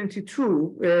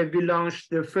 2022, we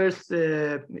launched the first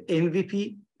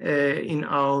MVP in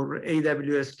our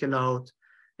AWS cloud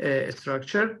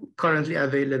structure, currently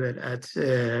available at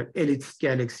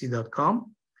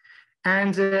elitesgalaxy.com.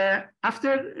 And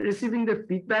after receiving the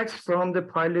feedbacks from the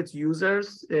pilot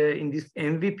users in this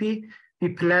MVP, we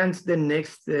planned the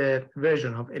next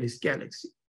version of ELITE's Galaxy.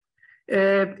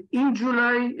 In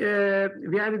July,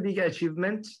 we had a big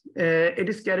achievement.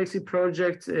 ELITE's Galaxy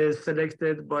project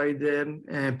selected by the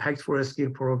Pact for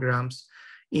Skills programs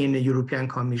in the European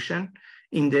Commission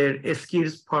in their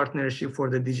skills partnership for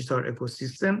the digital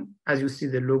ecosystem. As you see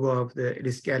the logo of the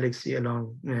ELITE's Galaxy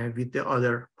along with the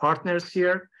other partners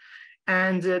here.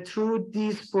 And through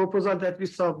this proposal that we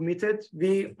submitted,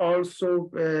 we also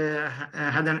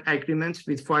had an agreement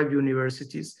with 5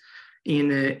 universities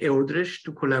in E³UDRES²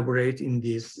 to collaborate in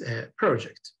this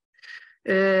project.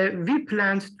 We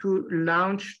planned to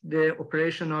launch the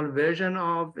operational version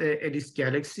of ELITE's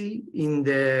Galaxy in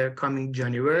the coming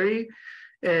January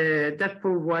that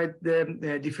provide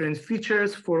the different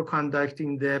features for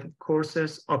conducting the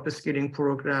courses, upskilling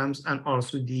programs, and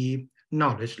also the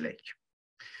knowledge lake.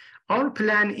 Our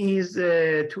plan is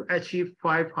to achieve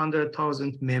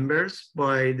 500,000 members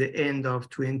by the end of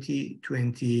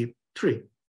 2023.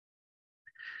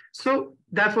 So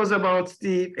that was about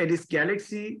the ELITE's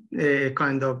Galaxy,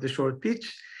 kind of the short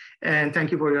pitch. And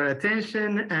thank you for your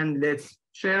attention. And let's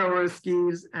share our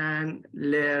skills and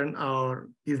learn our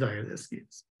desired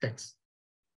skills. Thanks.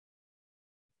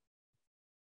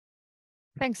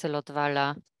 Thanks a lot,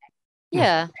 Vala.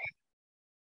 Yeah.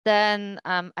 Then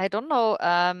I don't know.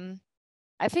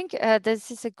 I think this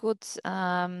is a good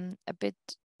a bit,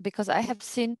 because I have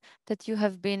seen that you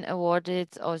have been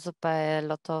awarded also by a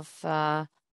lot of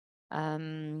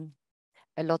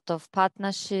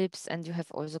partnerships, and you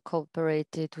have also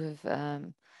cooperated with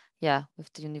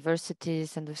with the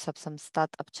universities and with some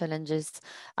startup challenges.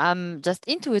 Just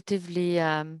intuitively,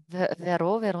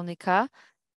 Veronica,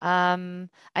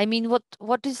 I mean,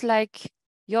 what is like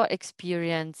your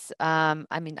experience?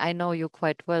 I mean, I know you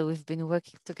quite well. We've been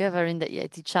working together in the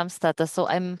EIT Jumpstarter. So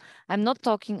I'm not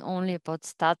talking only about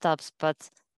startups,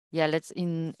 but yeah, let's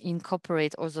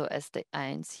incorporate also as the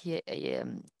E.I.N.S here.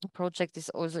 Project is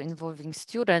also involving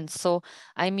students. So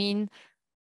I mean,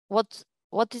 what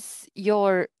is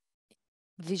your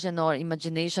vision or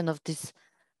imagination of this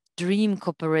dream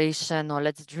cooperation, or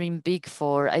let's dream big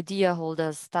for idea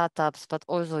holders, startups, but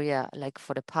also, like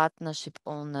for the partnership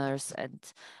owners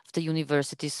and the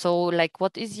university. So like,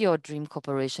 what is your dream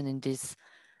cooperation in this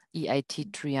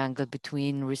EIT triangle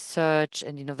between research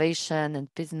and innovation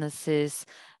and businesses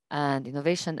and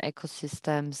innovation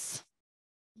ecosystems?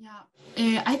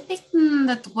 Yeah, I think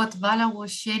that what Vala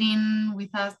was sharing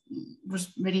with us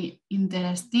was very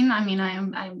interesting. I mean,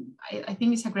 I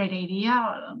think it's a great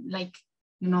idea, like,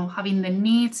 you know, having the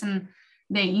needs and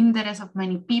the interest of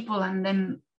many people, and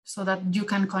then so that you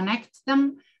can connect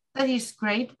them. That is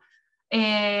great.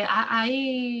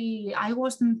 I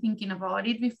wasn't thinking about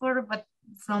it before, but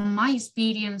from my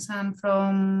experience and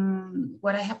from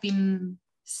what I have been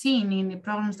seeing in the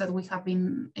programs that we have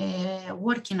been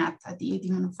working at the EIT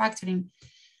manufacturing,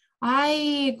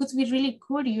 I could be really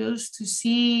curious to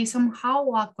see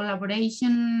somehow a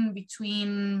collaboration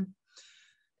between,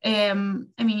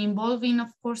 involving,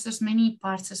 of course, as many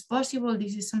parts as possible.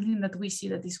 This is something that we see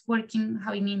that is working,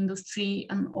 having industry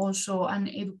and also an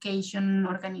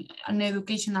educational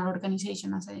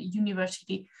organization as a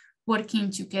university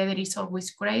working together is always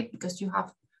great, because you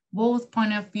have both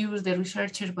point of views, the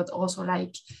researchers, but also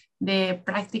like the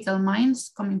practical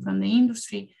minds coming from the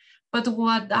industry. But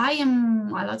what I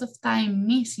am a lot of time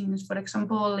missing is, for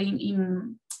example,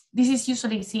 this is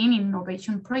usually seen in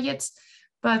innovation projects,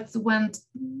 but when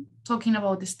talking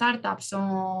about the startups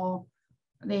or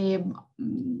the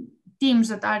teams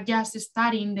that are just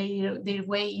studying their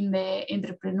way in the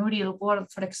entrepreneurial world,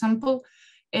 for example,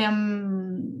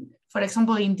 in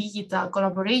digital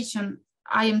collaboration,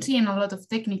 I am seeing a lot of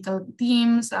technical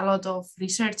teams, a lot of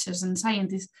researchers and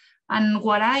scientists. And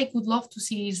what I would love to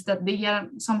see is that they are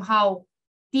somehow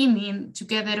teaming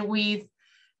together with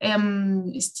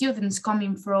students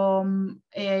coming from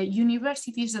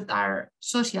universities that are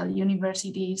social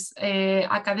universities,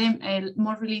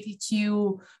 more related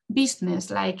to business.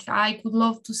 Like I could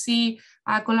love to see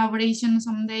a collaboration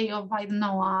someday of, I don't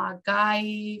know, a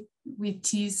guy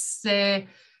which is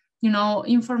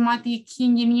informatic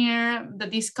engineer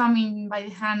that is coming by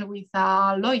the hand with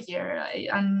a lawyer,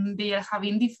 and they are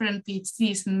having different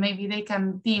PhDs, and maybe they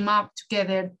can team up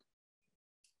together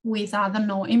with, I don't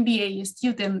know, MBA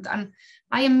student. And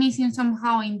I am missing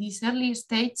somehow in this early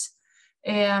stage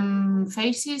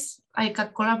phases, like a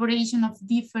collaboration of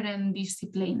different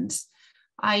disciplines.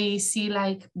 I see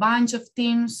like bunch of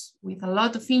teams with a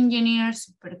lot of engineers,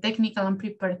 super technical and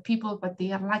prepared people, but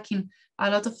they are lacking a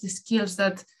lot of the skills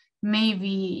that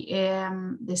maybe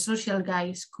the social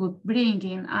guys could bring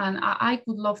in. And I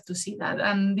could love to see that.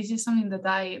 And this is something that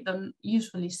I don't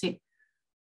usually see.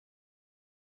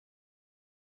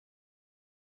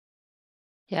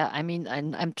 Yeah,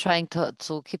 I'm trying to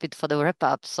keep it for the wrap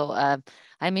up. So,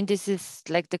 this is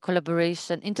like the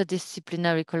collaboration,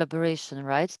 interdisciplinary collaboration,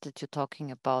 right? That you're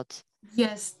talking about.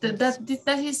 Yes,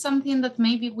 that is something that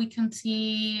maybe we can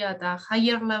see at a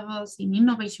higher levels in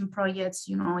innovation projects,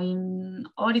 in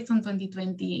Horizon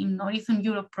 2020, in Horizon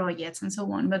Europe projects and so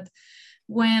on. But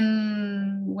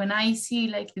when I see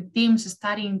like the teams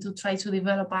starting to try to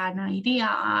develop an idea,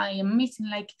 I am missing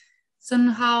like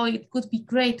somehow it could be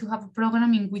great to have a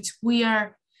program in which we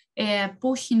are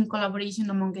pushing collaboration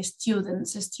among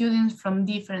students from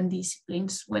different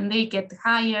disciplines. When they get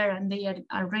higher and they are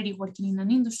already working in an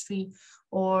industry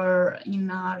or in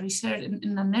a research,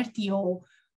 in an RTO,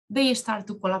 they start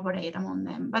to collaborate among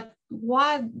them. But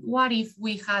what if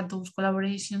we had those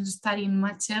collaborations starting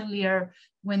much earlier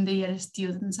when they are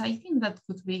students? I think that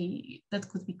could be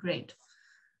great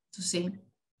to see.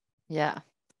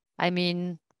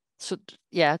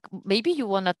 Yeah, maybe you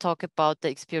want to talk about the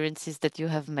experiences that you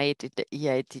have made in the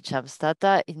EIT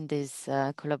Jamstata in this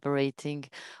collaborating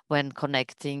when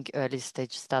connecting early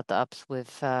stage startups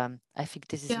with, I think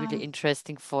this is really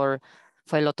interesting for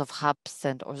a lot of hubs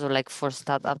and also like for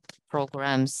startup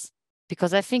programs,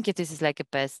 because I think this is like a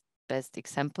best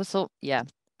example. So yeah.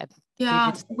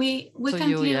 We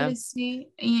can clearly see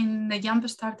in the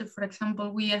Jamstata, for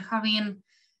example, we are having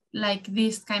like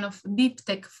this kind of deep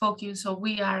tech focus. So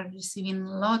we are receiving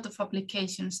a lot of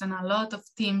applications and a lot of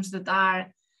teams that are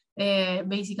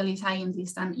basically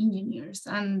scientists and engineers,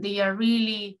 and they have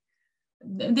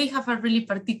a really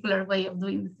particular way of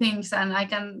doing things. And I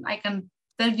can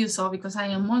tell you so because I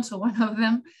am also one of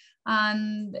them.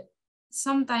 And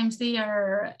sometimes they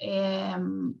are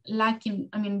lacking.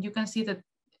 You can see that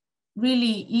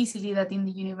really easily that in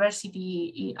the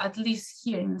university, at least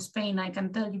here in Spain, I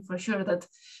can tell you for sure that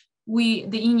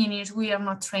the engineers, we are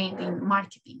not trained in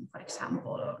marketing, for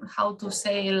example, or how to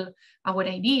sell our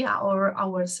idea or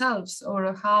ourselves,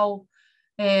 or how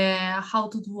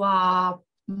to do a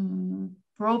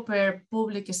proper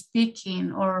public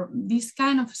speaking, or these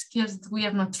kind of skills that we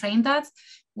are not trained at.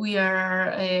 We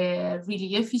are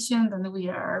really efficient and we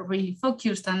are really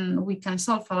focused and we can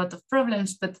solve a lot of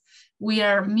problems, but we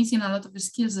are missing a lot of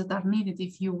skills that are needed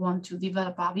if you want to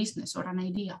develop a business or an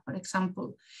idea, for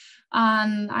example.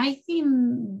 And I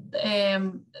think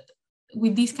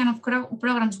with these kind of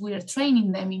programs, we are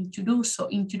training them into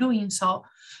doing so,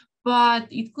 but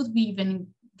it could be even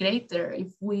greater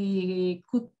if we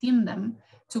could team them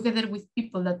together with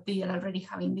people that they are already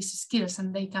having these skills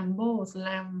and they can both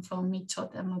learn from each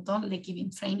other, not only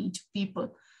giving training to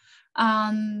people.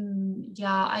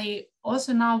 Yeah, I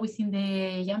also now within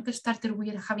the Jump Starter, we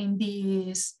are having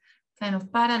this kind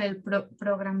of parallel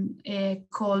program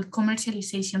called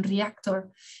Commercialization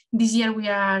Reactor. This year we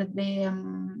are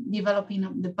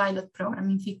developing the pilot program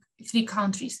in three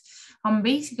countries. And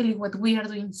basically what we are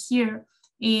doing here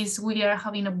is we are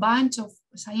having a bunch of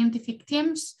scientific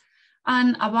teams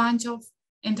and a bunch of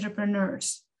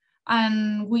entrepreneurs.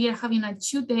 And we are having a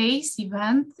 2 days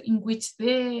event in which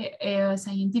the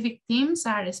scientific teams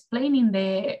are explaining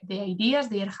the ideas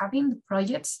they are having, the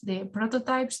projects, the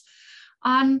prototypes,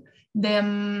 and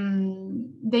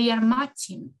they are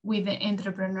matching with the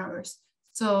entrepreneurs.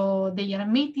 So they are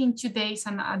meeting 2 days,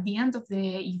 and at the end of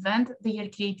the event, they are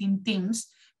creating teams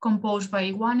composed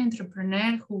by one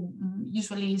entrepreneur who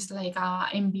usually is like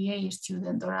an MBA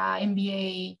student or an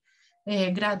MBA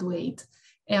graduate.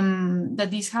 That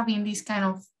is having this kind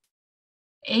of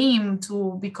aim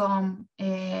to become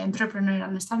an entrepreneur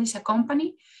and establish a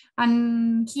company.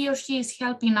 And he or she is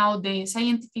helping out the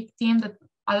scientific team that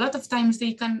a lot of times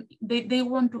they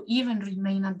want to even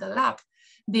remain at the lab.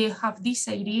 They have these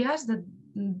ideas that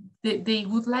they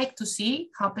would like to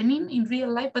see happening in real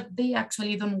life, but they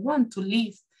actually don't want to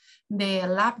leave the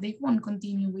lab. They want to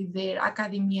continue with their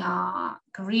academia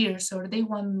careers, or they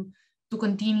want to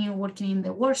continue working in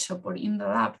the workshop or in the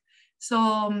lab.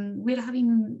 So we're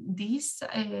having this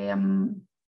kind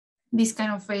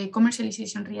of a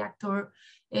commercialization reactor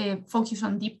focus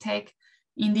on deep tech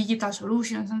in digital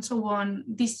solutions and so on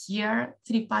this year,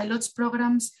 3 pilots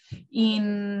programs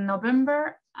in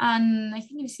November, and I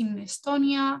think it's in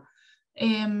Estonia,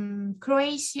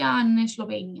 Croatia and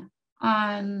Slovenia.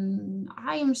 And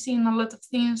I am seeing a lot of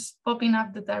things popping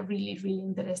up that are really, really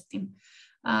interesting.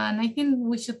 And I think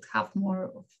we should have more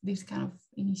of these kind of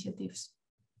initiatives.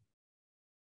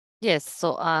 Yes,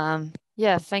 so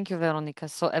yeah, thank you, Veronica.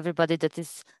 So everybody that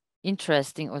is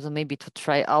interesting, also maybe to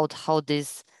try out how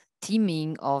this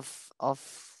teaming of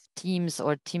teams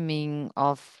or teaming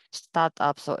of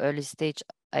startups or early stage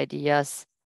ideas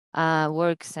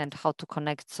works and how to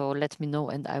connect. So let me know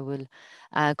and I will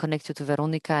connect you to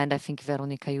Veronica. And I think,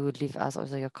 Veronica, you would leave us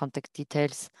also your contact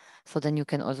details. So then you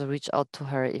can also reach out to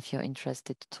her if you're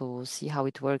interested to see how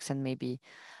it works and maybe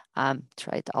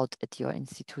try it out at your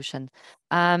institution.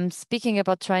 Speaking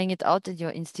about trying it out at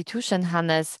your institution,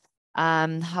 Hannes,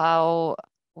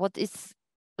 what is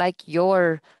like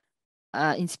your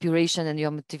inspiration and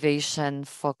your motivation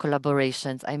for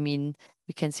collaborations? I mean,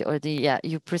 we can see already, yeah,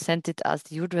 you presented us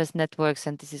the E³ UDRES networks,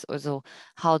 and this is also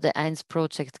how the E1S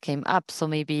project came up. So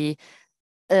maybe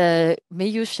may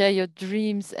you share your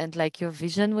dreams and like your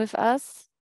vision with us?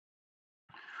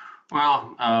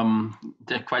 Well,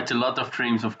 there are quite a lot of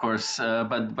dreams, of course,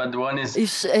 but one is in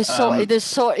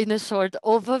a short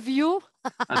overview.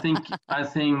 I think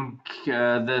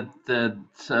that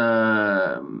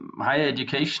higher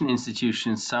education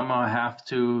institutions somehow have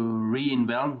to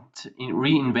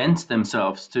reinvent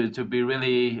themselves to be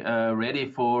really ready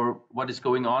for what is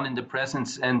going on in the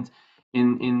present and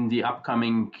in the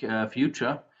upcoming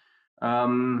future.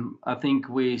 I think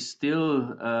we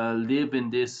still live in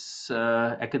this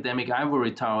academic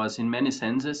ivory towers in many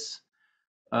senses,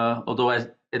 although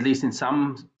at least in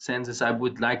some senses I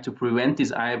would like to prevent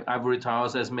these ivory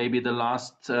towers as maybe the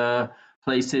last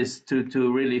places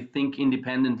to really think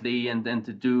independently and then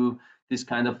to do this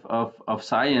kind of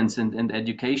science and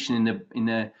education in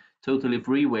a totally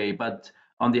free way. But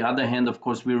on the other hand, of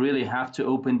course, we really have to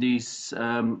open these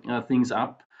things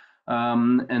up.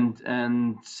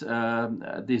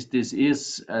 This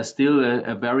is still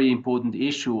a very important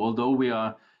issue, although we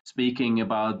are speaking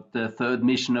about the third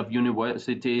mission of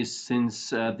universities since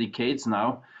decades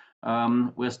now.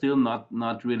 We're still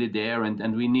not really there,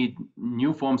 and we need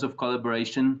new forms of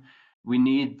collaboration. We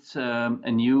need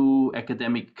a new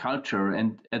academic culture,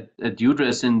 and at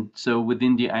E³UDRES, and so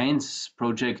within the E1S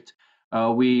project,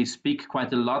 we speak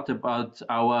quite a lot about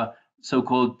our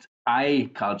so-called I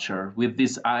culture. With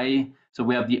this I, so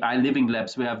we have the I Living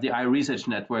Labs, we have the I Research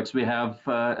Networks, we have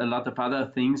a lot of other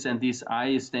things, and this I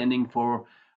is standing for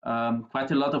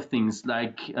quite a lot of things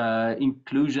like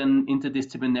inclusion,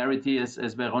 interdisciplinarity,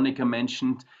 as Veronica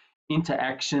mentioned,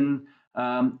 interaction,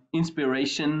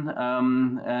 inspiration,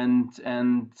 and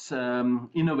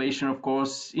innovation, of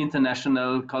course,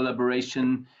 international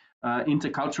collaboration,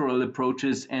 intercultural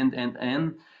approaches, and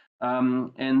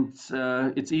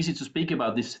it's easy to speak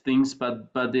about these things, but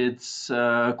it's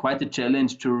quite a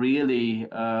challenge to really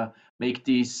make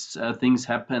these things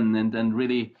happen and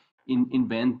really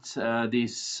invent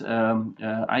this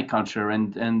I culture.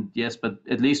 And yes, but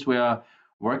at least we are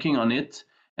working on it.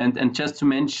 And just to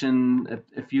mention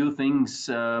a few things,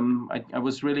 I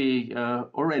was really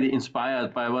already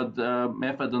inspired by what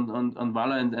Mefat and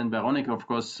Vala and Veronica, of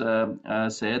course,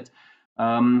 said.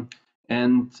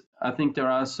 And I think there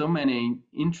are so many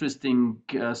interesting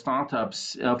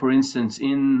startups, for instance,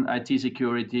 in IT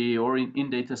security or in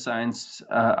data science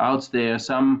out there.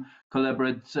 Some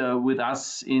collaborate with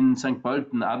us in St.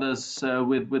 Pölten, others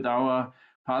with our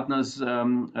partners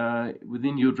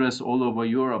within E³UDRES² all over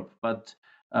Europe. But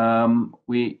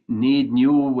we need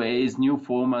new ways, new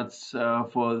formats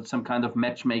for some kind of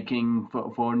matchmaking,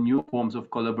 for new forms of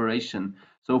collaboration.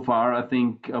 So far, I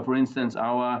think, for instance,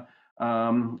 our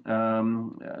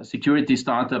security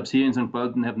startups here in St.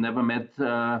 Pölten have never met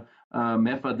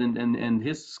Mefat and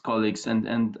his colleagues,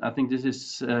 and I think this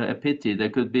is a pity. There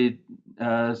could be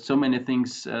so many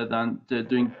things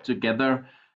doing together,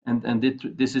 and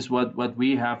this is what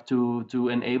we have to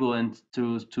enable and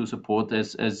to support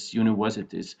as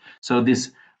universities. So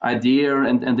this idea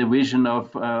and the vision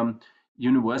of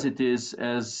universities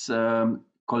as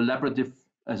collaborative,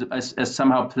 as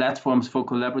somehow platforms for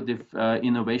collaborative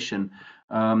innovation,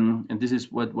 and this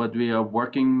is what we are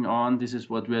working on. This is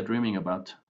what we are dreaming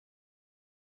about.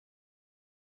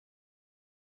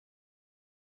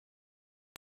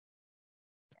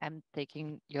 I'm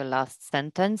taking your last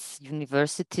sentence,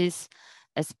 universities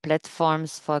as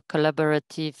platforms for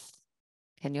collaborative,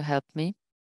 can you help me?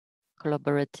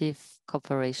 Collaborative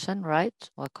cooperation, right?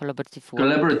 Or collaborative work?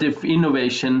 Collaborative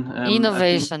innovation.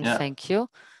 Innovation, yeah. Thank you.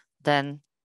 Then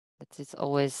that is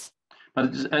always.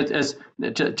 But as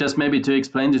just maybe to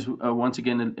explain this once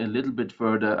again a little bit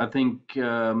further, I think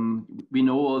we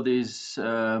know all these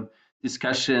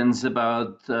discussions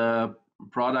about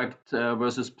product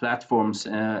versus platforms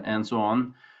and so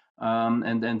on,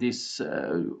 and these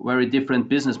very different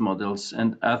business models.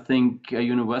 And I think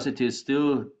universities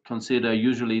still consider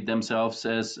usually themselves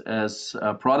as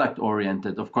product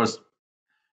oriented. Of course,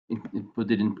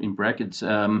 put it in brackets.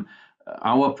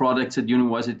 Our products at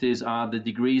universities are the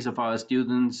degrees of our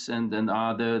students and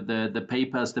are the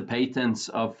papers, the patents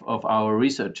of our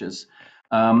researchers.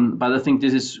 But I think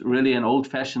this is really an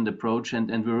old-fashioned approach,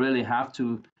 and we really have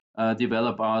to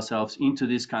develop ourselves into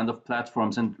these kind of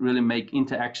platforms and really make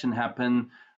interaction happen,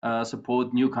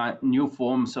 support new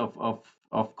forms of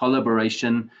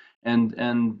collaboration.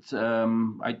 And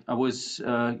I was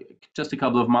just a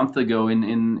couple of months ago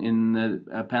in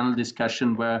a panel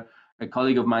discussion where a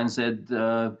colleague of mine said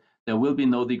there will be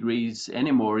no degrees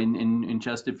anymore in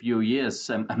just a few years.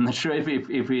 I'm not sure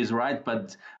if he is right,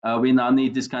 but we now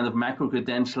need this kind of macro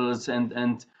credentials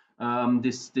and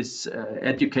this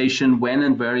education when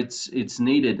and where it's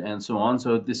needed and so on.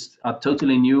 So these are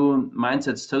totally new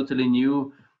mindsets, totally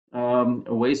new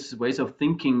ways of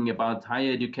thinking about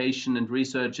higher education and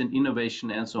research and innovation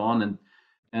and so on.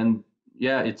 And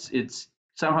yeah, it's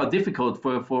somehow difficult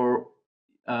for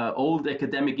old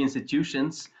academic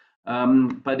institutions,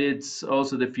 but it's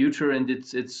also the future, and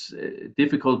it's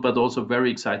difficult but also very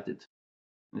exciting.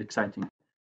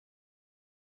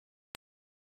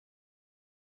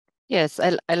 Yes,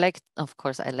 I like, of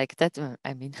course, I like that.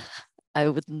 I mean, I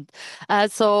wouldn't.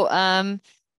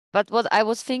 But what I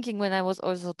was thinking when I was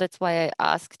also, that's why I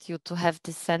asked you to have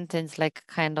this sentence, like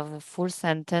kind of a full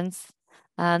sentence,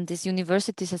 and these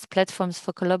universities as platforms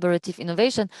for collaborative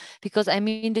innovation, because I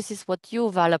mean, this is what you,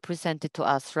 Vala, presented to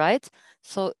us, right?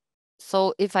 So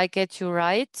if I get you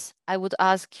right, I would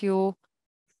ask you,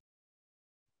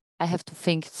 I have to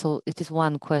think, so it is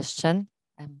one question.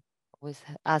 I'm always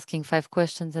asking 5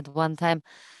 questions at one time.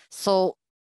 So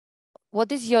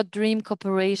what is your dream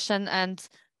cooperation, and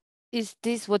is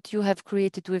this what you have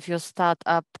created with your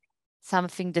startup,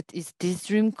 something that is this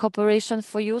dream cooperation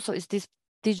for you? So is this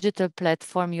digital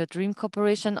platform your dream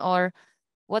cooperation, or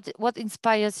what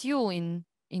inspires you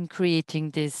in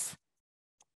creating this?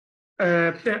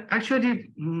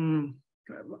 Actually,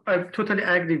 I totally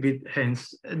agree with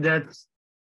Hans that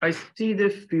I see the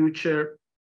future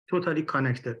totally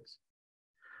connected.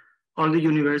 All the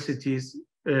universities,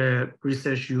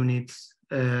 research units,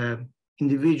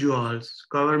 individuals,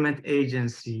 government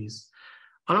agencies,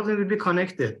 all of them will be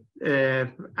connected.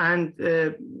 And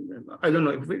I don't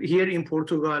know, here in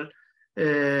Portugal,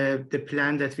 the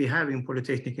plan that we have in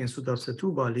Polytechnic Institute of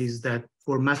Setúbal is that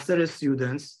for master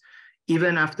students,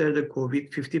 even after the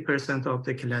COVID, 50% of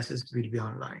the classes will be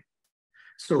online.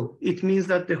 So it means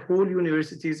that the whole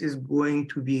universities is going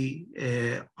to be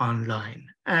online.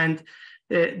 And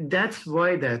that's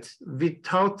why that we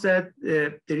thought that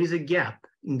there is a gap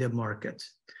in the market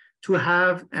to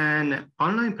have an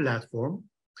online platform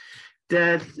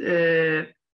that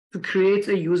to create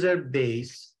a user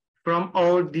base from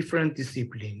all different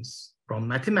disciplines, from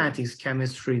mathematics,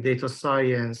 chemistry, data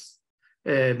science,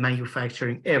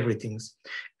 manufacturing, everything.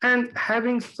 And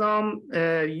having some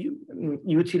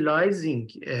utilizing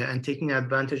and taking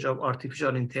advantage of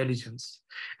artificial intelligence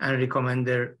and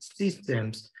recommender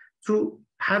systems to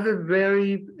have a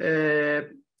very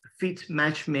fit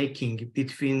matchmaking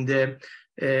between the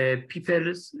people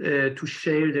to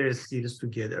share their skills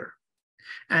together.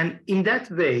 And in that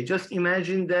way, just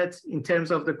imagine that in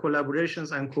terms of the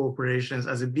collaborations and cooperations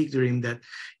as a big dream that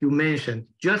you mentioned,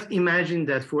 just imagine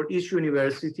that for each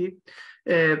university,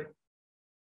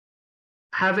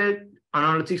 have an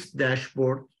analytics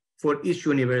dashboard for each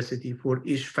university, for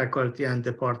each faculty and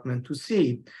department to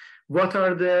see what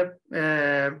are the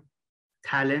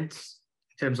talents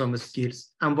in terms of the skills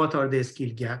and what are the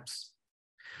skill gaps.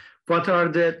 What are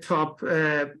the top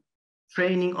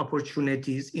training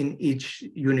opportunities in each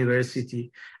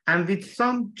university, and with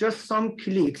just some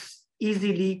clicks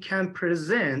easily can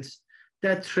present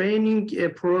that training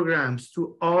programs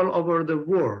to all over the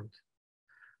world.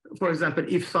 For example,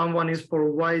 if someone is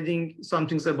providing some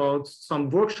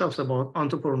workshops about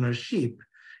entrepreneurship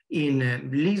in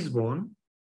Lisbon,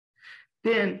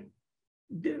 then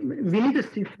we need the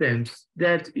systems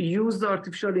that use the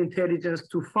artificial intelligence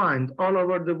to find all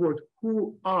over the world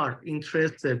who are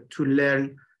interested to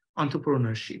learn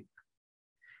entrepreneurship.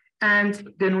 And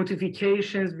the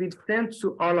notifications we send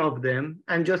to all of them,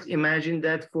 and just imagine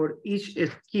that for each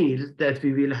skill that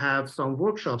we will have some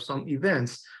workshops, some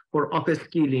events for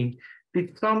upskilling.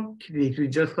 With some clicks,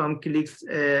 with just some clicks,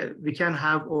 we can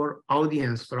have our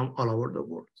audience from all over the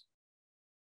world.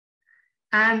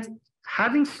 And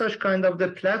having such kind of the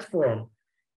platform,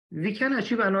 we can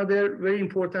achieve another very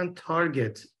important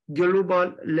target,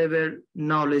 global level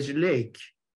knowledge lake.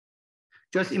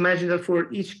 Just imagine that for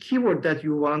each keyword that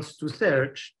you want to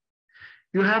search,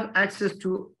 you have access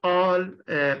to all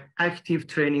active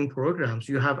training programs.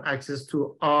 You have access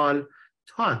to all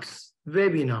talks,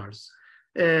 webinars,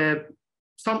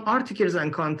 some articles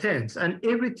and contents, and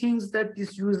everything that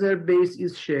this user base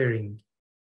is sharing.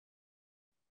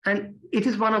 And it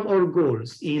is one of our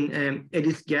goals in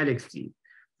EDIS Galaxy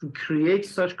to create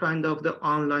such kind of the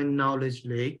online knowledge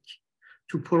lake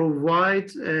to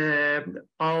provide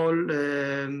all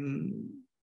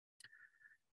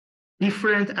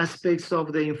different aspects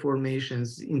of the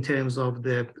informations in terms of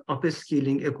the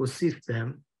upskilling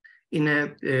ecosystem in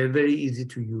a very easy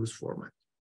to use format.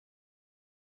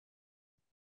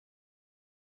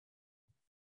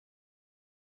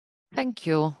 Thank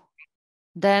you.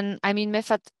 Then, I mean,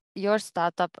 Mefat, your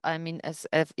startup, I mean, as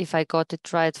if I got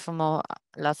it right from our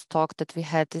last talk that we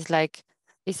had,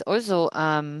 is also,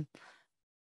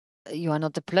 you are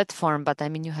not a platform, but I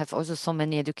mean, you have also so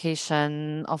many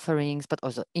education offerings, but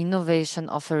also innovation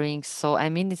offerings. So, I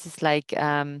mean, this is like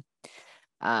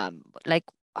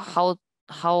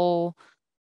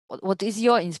what is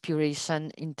your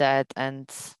inspiration in that,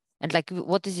 and like,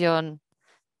 what is your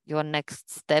next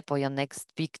step or your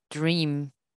next big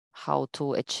dream? How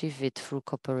to achieve it through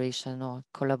cooperation or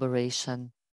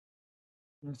collaboration?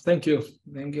 Thank you.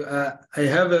 Thank you. I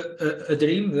have a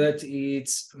dream that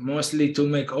it's mostly to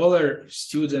make all our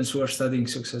students who are studying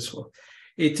successful.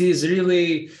 It is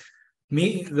really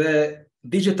the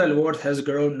digital world has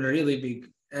grown really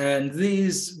big. And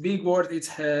this big world,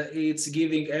 it's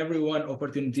giving everyone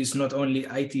opportunities, not only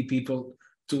IT people,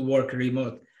 to work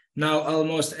remote. Now,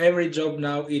 almost every job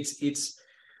now, it's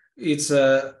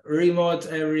remote.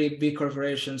 Every big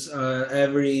corporations,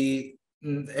 everything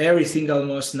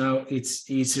almost now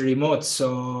it's remote.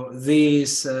 So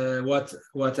this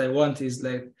what I want is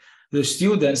like the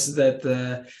students that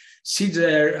sit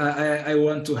there. I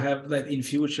want to have that in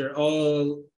future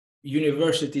all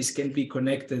universities can be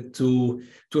connected to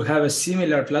have a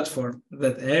similar platform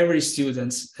that every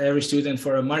student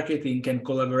for a marketing can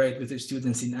collaborate with the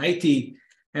students in IT,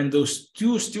 and those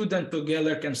two students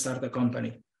together can start a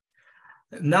company.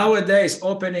 Nowadays,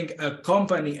 opening a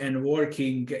company and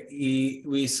working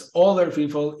with other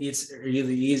people, it's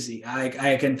really easy.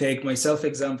 I can take myself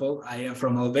example. I am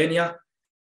from Albania.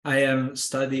 I am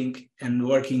studying and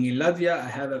working in Latvia. I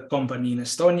have a company in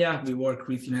Estonia. We work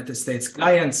with United States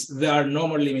clients. There are no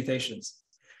more limitations.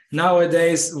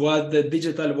 Nowadays, what the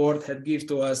digital world had given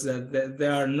to us, that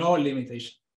there are no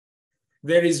limitations.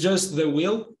 There is just the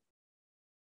will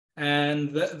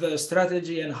and the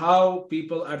strategy and how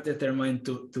people are determined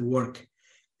to work.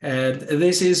 And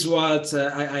this is what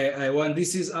I want.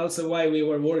 This is also why we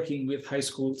were working with high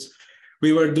schools.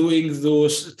 We were doing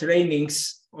those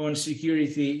trainings on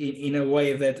security in a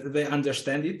way that they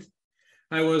understand it.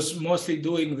 I was mostly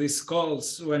doing these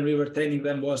calls when we were training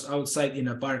them was outside in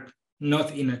a park,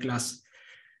 not in a class.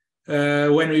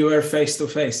 when we were face to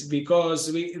face,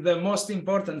 because the most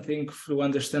important thing to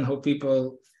understand how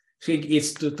people think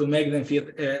is to make them feel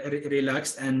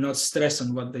relaxed and not stress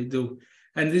on what they do.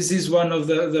 And this is one of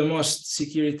the most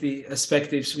security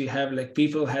perspectives we have. Like,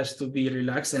 people has to be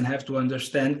relaxed and have to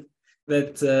understand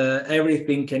that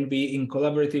everything can be in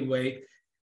collaborative way.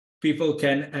 People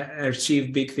can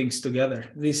achieve big things together.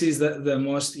 This is the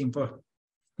most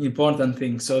important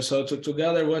thing. So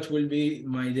together, what will be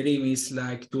my dream is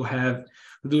like to have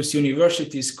those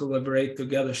universities collaborate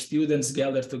together, students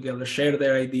gather together, share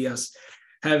their ideas,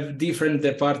 have different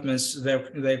departments.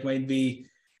 There might be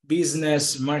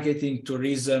business, marketing,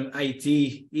 tourism, IT.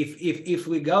 If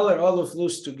we gather all of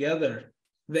those together,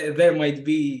 there might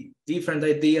be different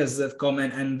ideas that come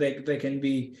in, and they can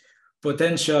be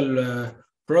potential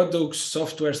products,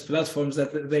 softwares, platforms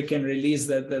that they can release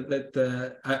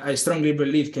that I strongly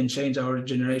believe can change our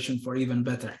generation for even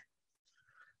better.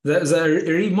 The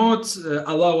remote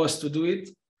allow us to do it.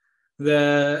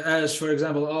 As for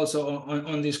example, also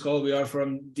on this call, we are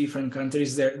from different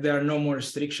countries. There are no more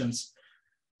restrictions.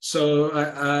 So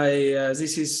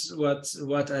this is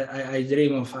what I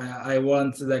dream of. I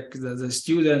want like the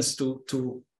students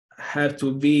to have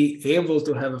to be able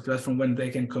to have a platform when they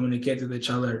can communicate with each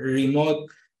other, remote,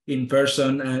 in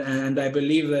person, and I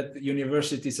believe that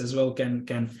universities as well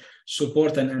can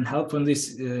support and help on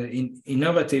this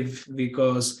innovative,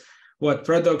 because what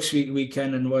products we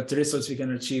can and what results we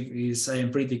can achieve is, I am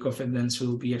pretty confident,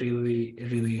 will be really,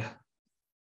 really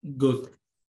good.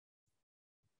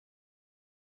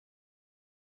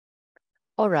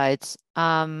 All right.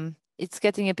 It's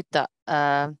getting a bit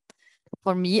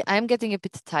for me, I'm getting a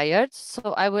bit tired,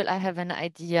 so I have an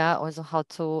idea also how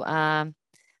to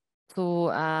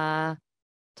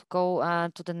go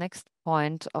to the next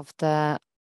point of the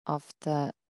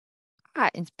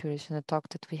inspirational talk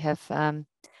that we have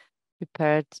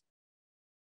prepared.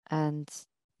 And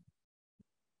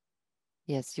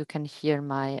yes, you can hear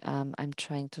my I'm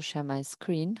trying to share my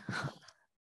screen.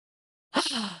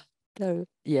 There,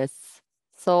 yes.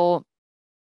 So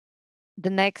the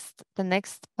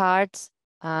next part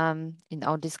in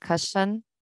our discussion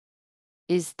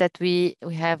is that we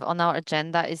have on our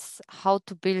agenda is how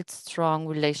to build strong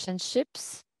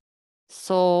relationships.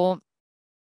 So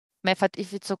Mefat,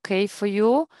 if it's okay for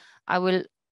you, I will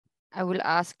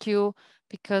ask you,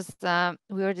 because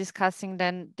we were discussing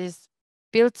then this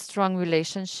build strong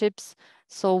relationships.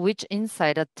 So which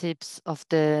insider tips of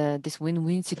these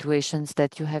win-win situations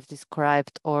that you have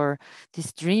described, or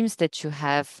these dreams that you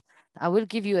have, I will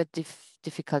give you a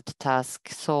difficult task.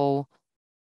 So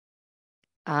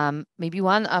maybe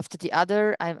one after the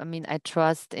other. I mean, I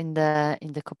trust in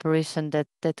the cooperation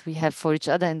that we have for each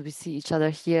other, and we see each other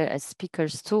here as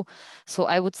speakers too. So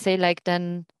I would say like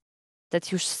then that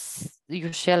you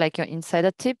share like your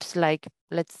insider tips, like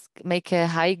let's make a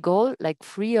high goal, like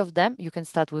 3 of them. You can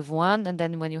start with 1, and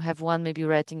then when you have 1, maybe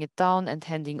writing it down and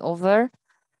handing over.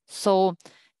 So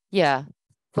yeah,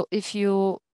 so if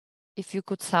you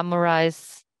could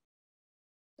summarize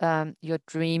your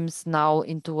dreams now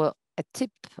into a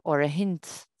tip or a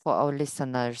hint for our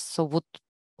listeners. So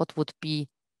what would be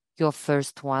your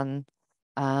first one,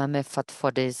 Mefat,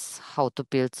 for this, how to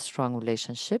build strong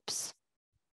relationships?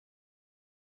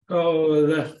 So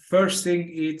the first thing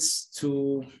is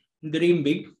to dream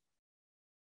big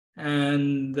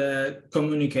and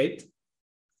communicate.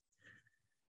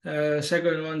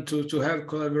 Second one, to have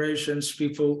collaborations,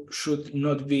 people should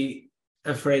not be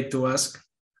afraid to ask,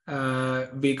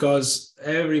 because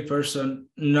every person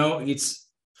knows it's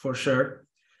for sure.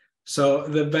 So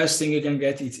the best thing you can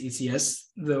get is yes.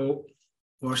 The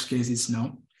worst case is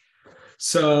no.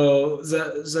 So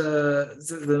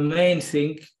the main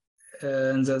thing,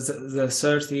 and the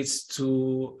third is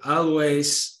to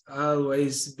always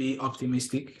be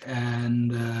optimistic,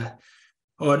 and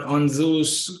on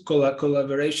those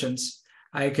collaborations,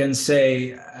 I can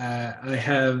say I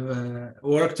have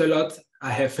worked a lot,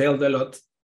 I have failed a lot.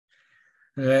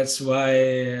 That's why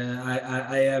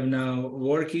I am now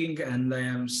working, and I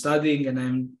am studying, and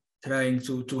I'm trying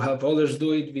to help others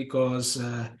do it, because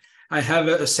I have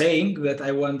a saying that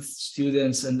I want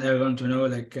students and everyone to know,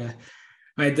 like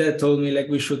my dad told me, like,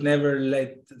 we should never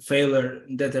let failure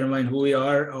determine who we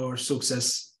are, or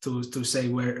success to say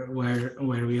where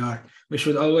we are. We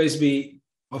should always be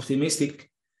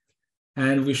optimistic,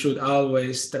 and we should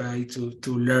always try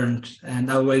to learn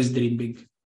and always dream big.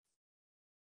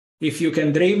 If you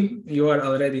can dream, you are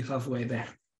already halfway there.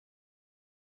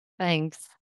 Thanks.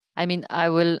 I mean, I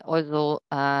will also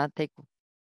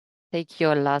take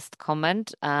your last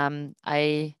comment.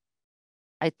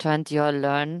 I turned your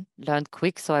learn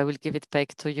quick, so I will give it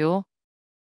back to you.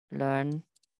 Learn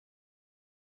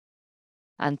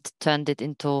and turned it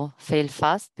into fail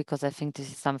fast, because I think this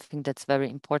is something that's very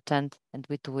important and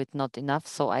we do it not enough.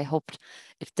 So I hope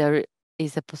if there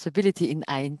is a possibility in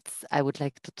E.I.N.S, I would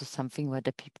like to do something where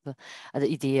the people, the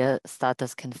idea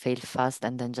starters can fail fast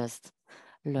and then just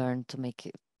learn to make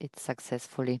it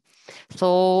successfully.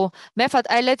 So Mefat,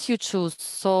 I let you choose.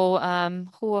 So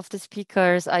who of the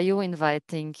speakers are you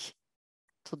inviting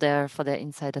to for their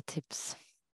insider tips?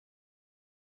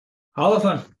 All of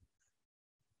them.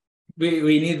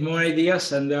 We need more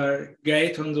ideas and they're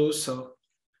great on those. So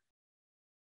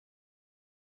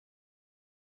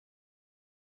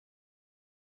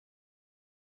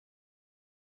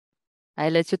I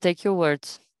let you take your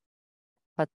words,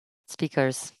 but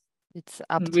speakers, it's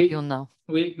up to you now.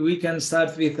 We can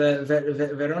start with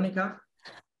Verónica.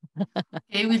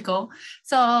 Okay, we'll go.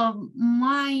 So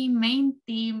my main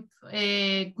tip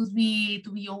could be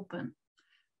to be open.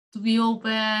 To be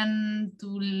open, to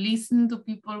listen to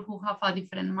people who have a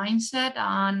different mindset,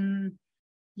 and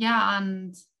yeah,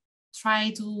 and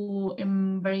try to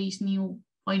embrace new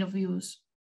point of views.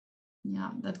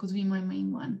 Yeah, that could be my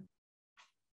main one.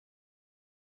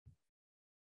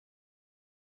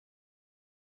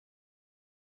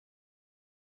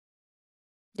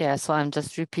 Yeah, so I'm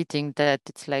just repeating that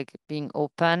it's like being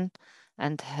open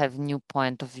and have new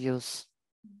point of views.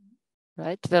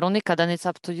 Right, Veronica, then it's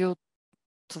up to you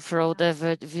to throw the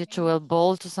virtual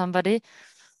ball to somebody.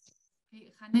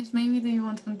 Okay, Hannes, maybe do you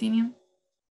want to continue?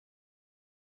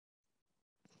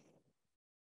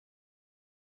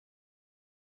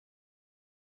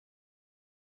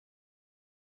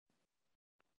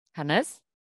 Hannes?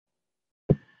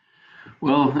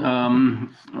 Well,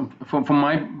 from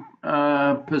my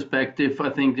perspective, I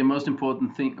think the most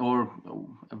important thing, or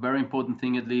a very important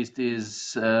thing at least,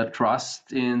 is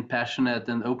trust in passionate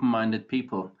and open-minded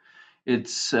people.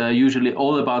 It's usually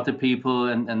all about the people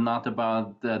and not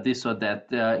about this or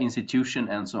that institution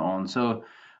and so on. So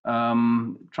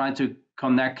try to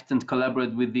connect and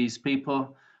collaborate with these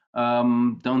people.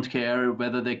 Don't care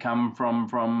whether they come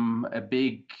from a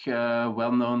big,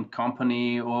 well-known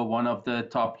company or one of the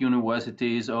top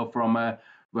universities or from a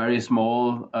very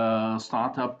small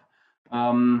startup.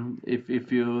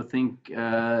 If you think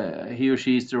he or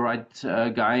she is the right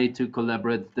guy to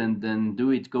collaborate, then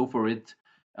do it, go for it.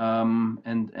 As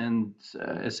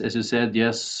you said,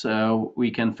 yes, we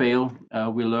can fail.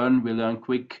 We learn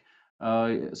quick.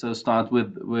 So start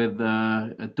with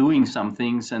doing some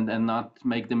things and not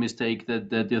make the mistake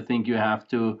that you think you have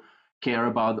to care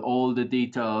about all the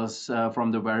details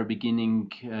from the very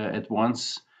beginning at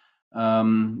once.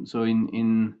 So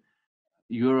in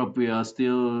Europe, we are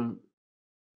still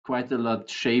quite a lot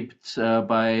shaped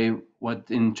by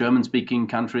what in German-speaking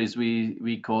countries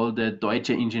we call the Deutsche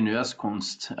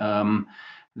Ingenieurskunst.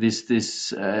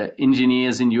 This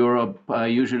engineers in Europe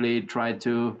usually try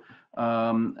to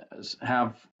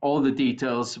have all the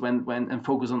details and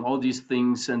focus on all these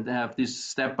things and have this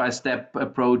step-by-step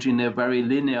approach in a very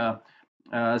linear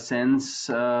sense,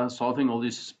 solving all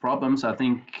these problems. I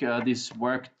think this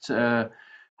worked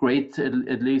great,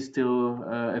 at least till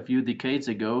a few decades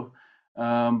ago.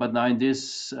 But now in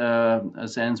this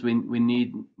sense, we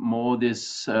need more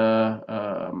this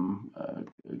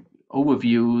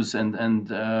overviews and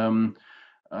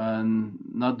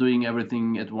not doing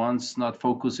everything at once, not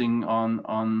focusing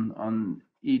on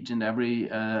each and every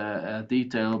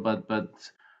detail,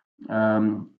 but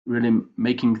really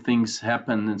making things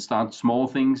happen and start small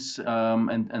things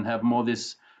and have more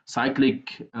this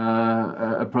cyclic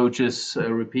approaches,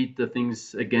 repeat the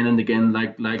things again and again,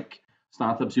 like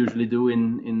startups usually do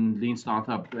in lean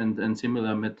startup and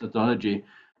similar methodology.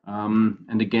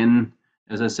 And again,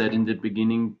 as I said in the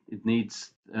beginning, it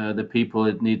needs the people,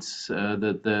 it needs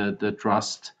the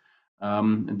trust,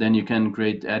 and then you can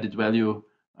create added value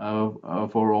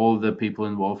for all the people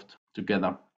involved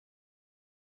together.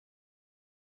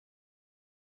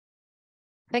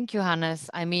 Thank you, Hannes.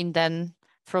 I mean, then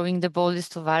throwing the ball is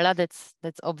to Vala, that's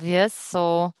obvious.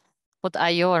 So what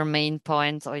are your main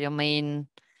points or your main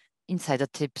insider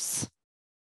tips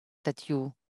that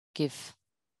you give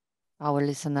our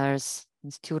listeners,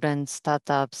 students,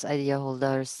 startups, idea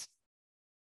holders?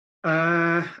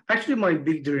 Actually, my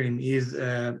big dream is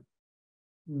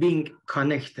being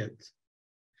connected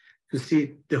to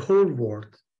see the whole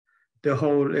world, the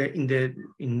whole in the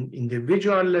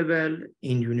individual level,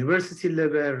 in university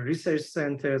level, research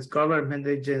centers, government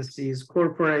agencies,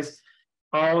 corporates,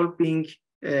 all being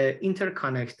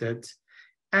interconnected,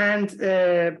 and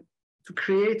to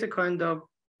create a kind of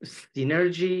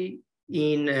synergy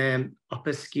in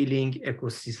upskilling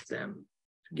ecosystem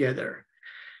together.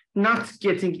 Not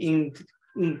getting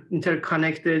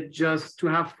interconnected just to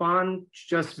have fun,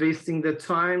 just wasting the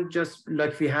time, just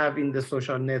like we have in the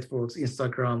social networks,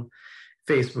 Instagram,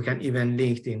 Facebook, and even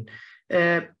LinkedIn.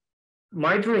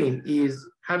 My dream is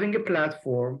having a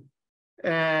platform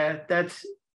that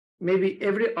maybe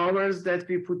every hours that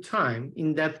we put time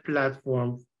in that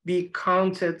platform be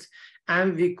counted,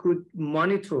 and we could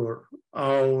monitor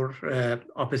our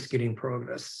upskilling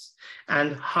progress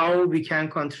and how we can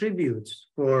contribute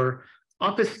for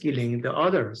upskilling the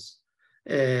others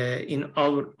in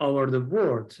the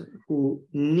world who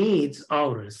needs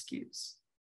our skills.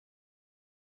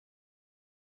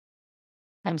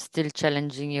 I'm still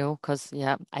challenging you because,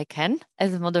 yeah, I can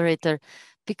as a moderator,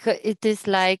 because it is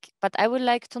like, but I would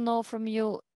like to know from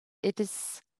you, it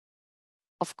is,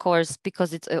 of course,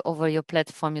 because it's over your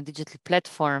platform, your digital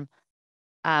platform,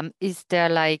 is there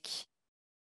like,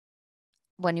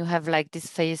 when you have like this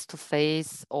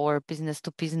face-to-face or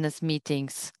business-to-business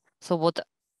meetings, so what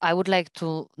I would like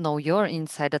to know your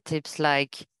insider tips,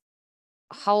 like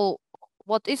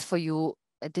what is for you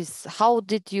this, how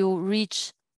did you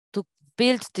reach to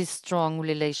build these strong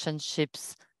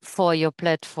relationships for your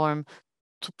platform,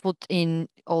 to put in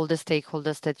all the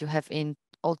stakeholders that you have in,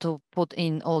 or to put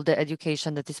in all the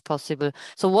education that is possible?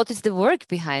 So what is the work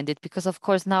behind it? Because of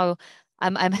course now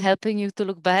I'm helping you to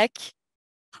look back.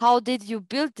 How did you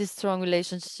build these strong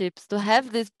relationships to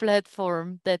have this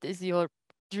platform that is your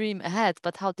dream ahead?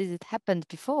 But how did it happen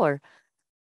before?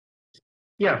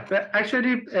 Yeah, but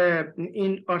actually,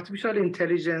 in artificial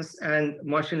intelligence and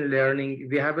machine learning,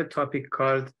 we have a topic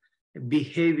called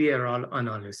behavioral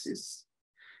analysis.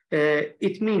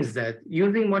 It means that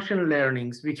using machine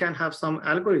learnings, we can have some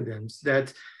algorithms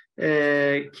that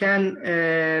can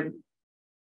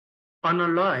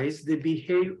analyze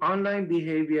the online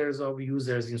behaviors of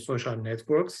users in social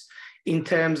networks in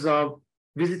terms of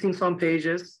visiting some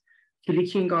pages,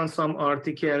 clicking on some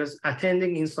articles,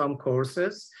 attending in some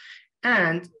courses,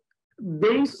 and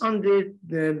based on the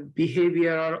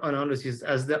behavioral analysis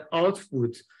as the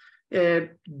output,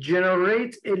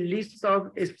 generate a list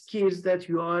of skills that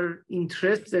you are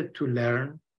interested to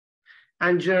learn,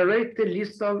 and generate the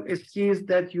list of skills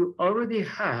that you already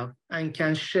have and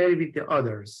can share with the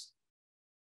others.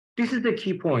 This is the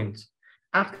key point.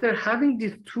 After having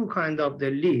these two kind of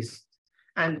the list,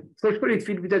 and for sure it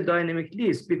will be the dynamic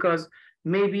list, because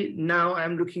maybe now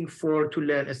I'm looking forward to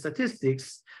learn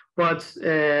statistics, but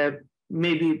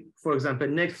maybe, for example,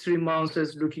 next 3 months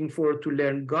is looking forward to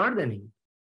learn gardening,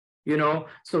 you know?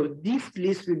 So this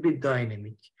list will be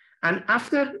dynamic. And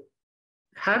after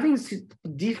having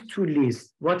these two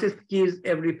lists, what skills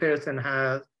every person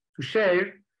has to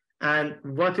share and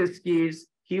what skills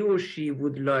he or she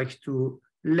would like to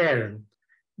learn,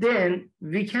 then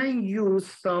we can use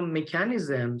some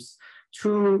mechanisms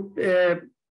to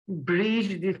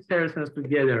bridge these persons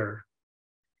together.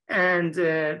 And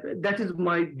that is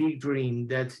my big dream,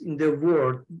 that in the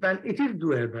world, but it is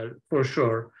doable for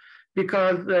sure,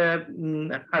 because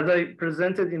as I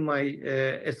presented in my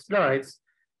slides,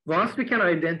 once we can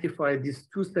identify these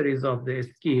two series of the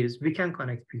skills, we can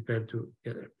connect people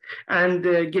together. And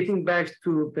getting back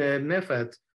to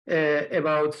Mefat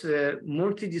about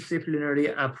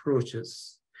multidisciplinary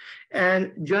approaches.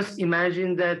 And just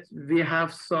imagine that we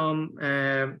have some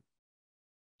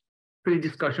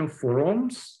pre-discussion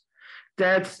forums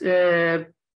that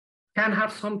can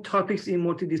have some topics in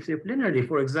multidisciplinary.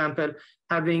 For example,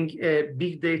 having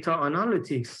big data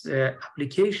analytics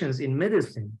applications in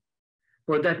medicine.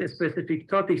 For that specific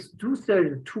topics, two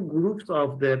groups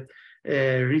of the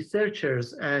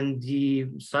researchers and the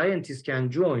scientists can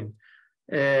join.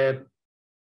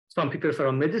 Some people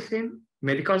from medicine,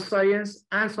 medical science,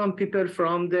 and some people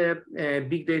from the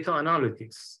big data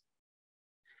analytics.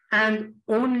 And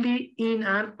only in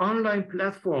an online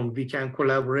platform we can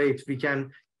collaborate, we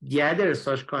can gather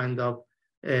such kind of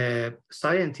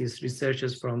scientists,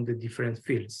 researchers from the different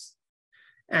fields.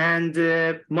 And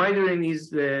my dream is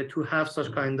to have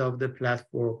such kind of the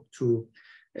platform to,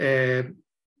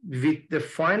 with the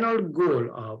final goal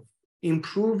of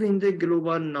improving the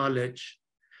global knowledge,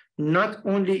 not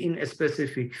only in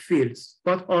specific fields,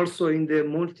 but also in the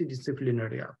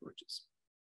multidisciplinary approaches.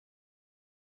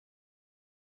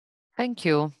 Thank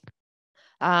you.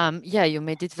 Yeah, you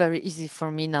made it very easy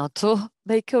for me now to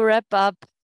make a wrap up.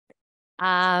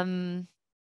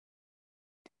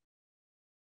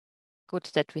 Good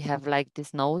that we have like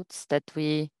these notes that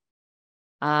we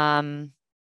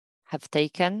have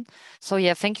taken. So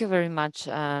yeah, thank you very much,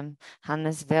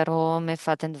 Hannes, Vero,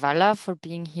 Mefat, and Vala for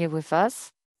being here with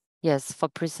us. Yes, for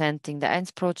presenting the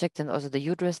E.I.N.S project and also the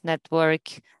E³UDRES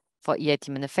network for EIT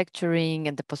manufacturing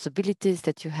and the possibilities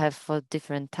that you have for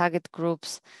different target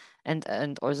groups.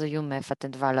 and also you, Mefat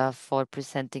and Vala, for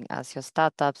presenting us your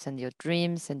startups and your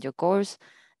dreams and your goals,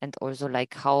 and also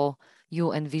like how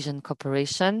you envision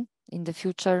cooperation in the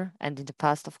future and in the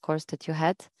past, of course, that you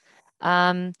had.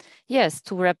 Yes,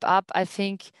 to wrap up, I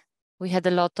think we had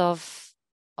a lot of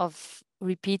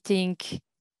repeating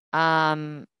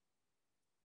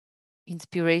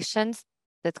inspirations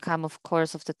that come, of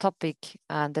course, of the topic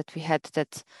that we had,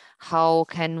 that how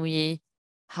can we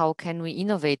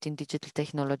innovate in digital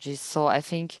technologies. So I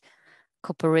think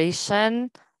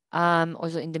cooperation,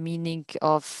 also in the meaning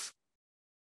of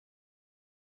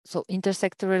so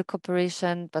intersectoral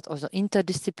cooperation, but also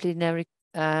interdisciplinary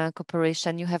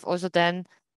cooperation. You have also then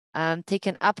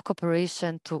taken up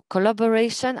cooperation to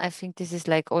collaboration. I think this is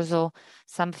like also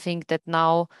something that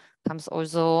now comes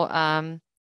also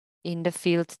in the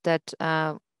field that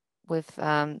with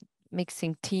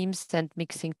mixing teams and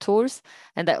mixing tools.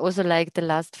 And I also like the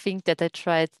last thing that I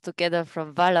tried to gather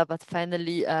from Vala, but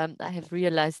finally I have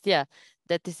realized, yeah,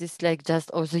 that this is like just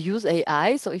also use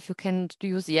AI. So if you can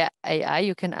use AI,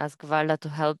 you can ask Vala to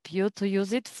help you to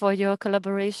use it for your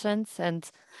collaborations and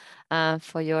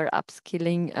for your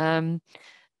upskilling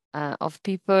of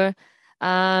people.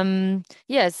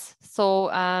 Yes, so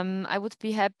I would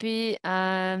be happy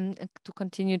to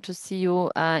continue to see you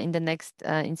in the next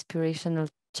inspirational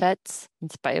talks.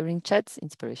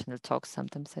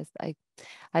 Sometimes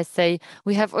I say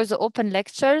we have also open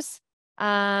lectures,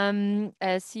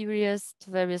 series to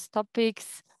various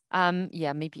topics.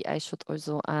 Yeah, maybe I should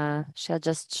also share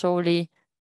just shortly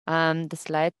the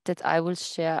slide that I will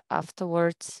share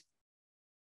afterwards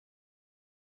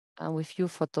with you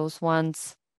for those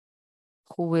ones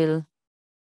who will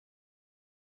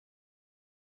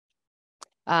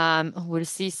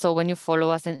see. So when you follow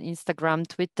us on Instagram,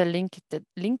 Twitter,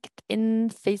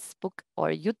 LinkedIn, Facebook, or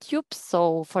YouTube.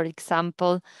 So for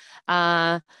example,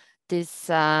 this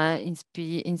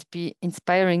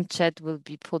inspiring chat will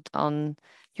be put on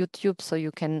YouTube, so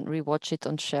you can rewatch it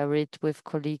and share it with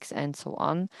colleagues and so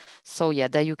on. So yeah,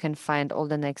 there you can find all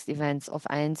the next events of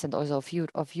E.I.N.S and also of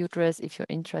E3 if you're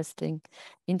interested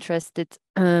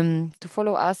to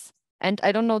follow us. And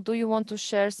I don't know, do you want to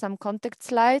share some contact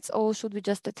slides, or should we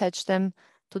just attach them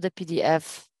to the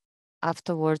PDF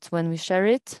afterwards when we share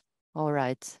it? All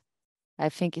right. I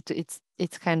think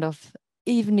it's kind of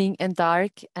evening and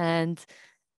dark, and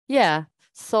yeah.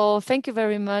 So thank you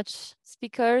very much,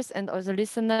 speakers and also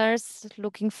listeners.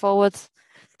 Looking forward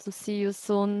to see you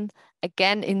soon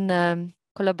again in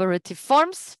collaborative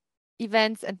forms,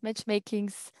 events and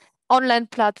matchmakings, online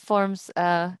platforms,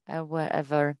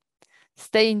 wherever.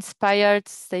 Stay inspired,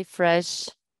 stay fresh,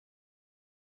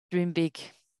 dream big.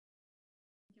 Thank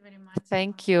you very much.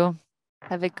 Thank you.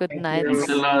 Have a good night. Thanks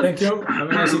a lot. Thank you. Have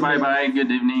a nice evening. Bye-bye. Good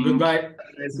evening. Goodbye.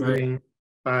 Nice Bye. evening.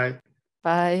 Bye.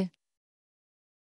 Bye.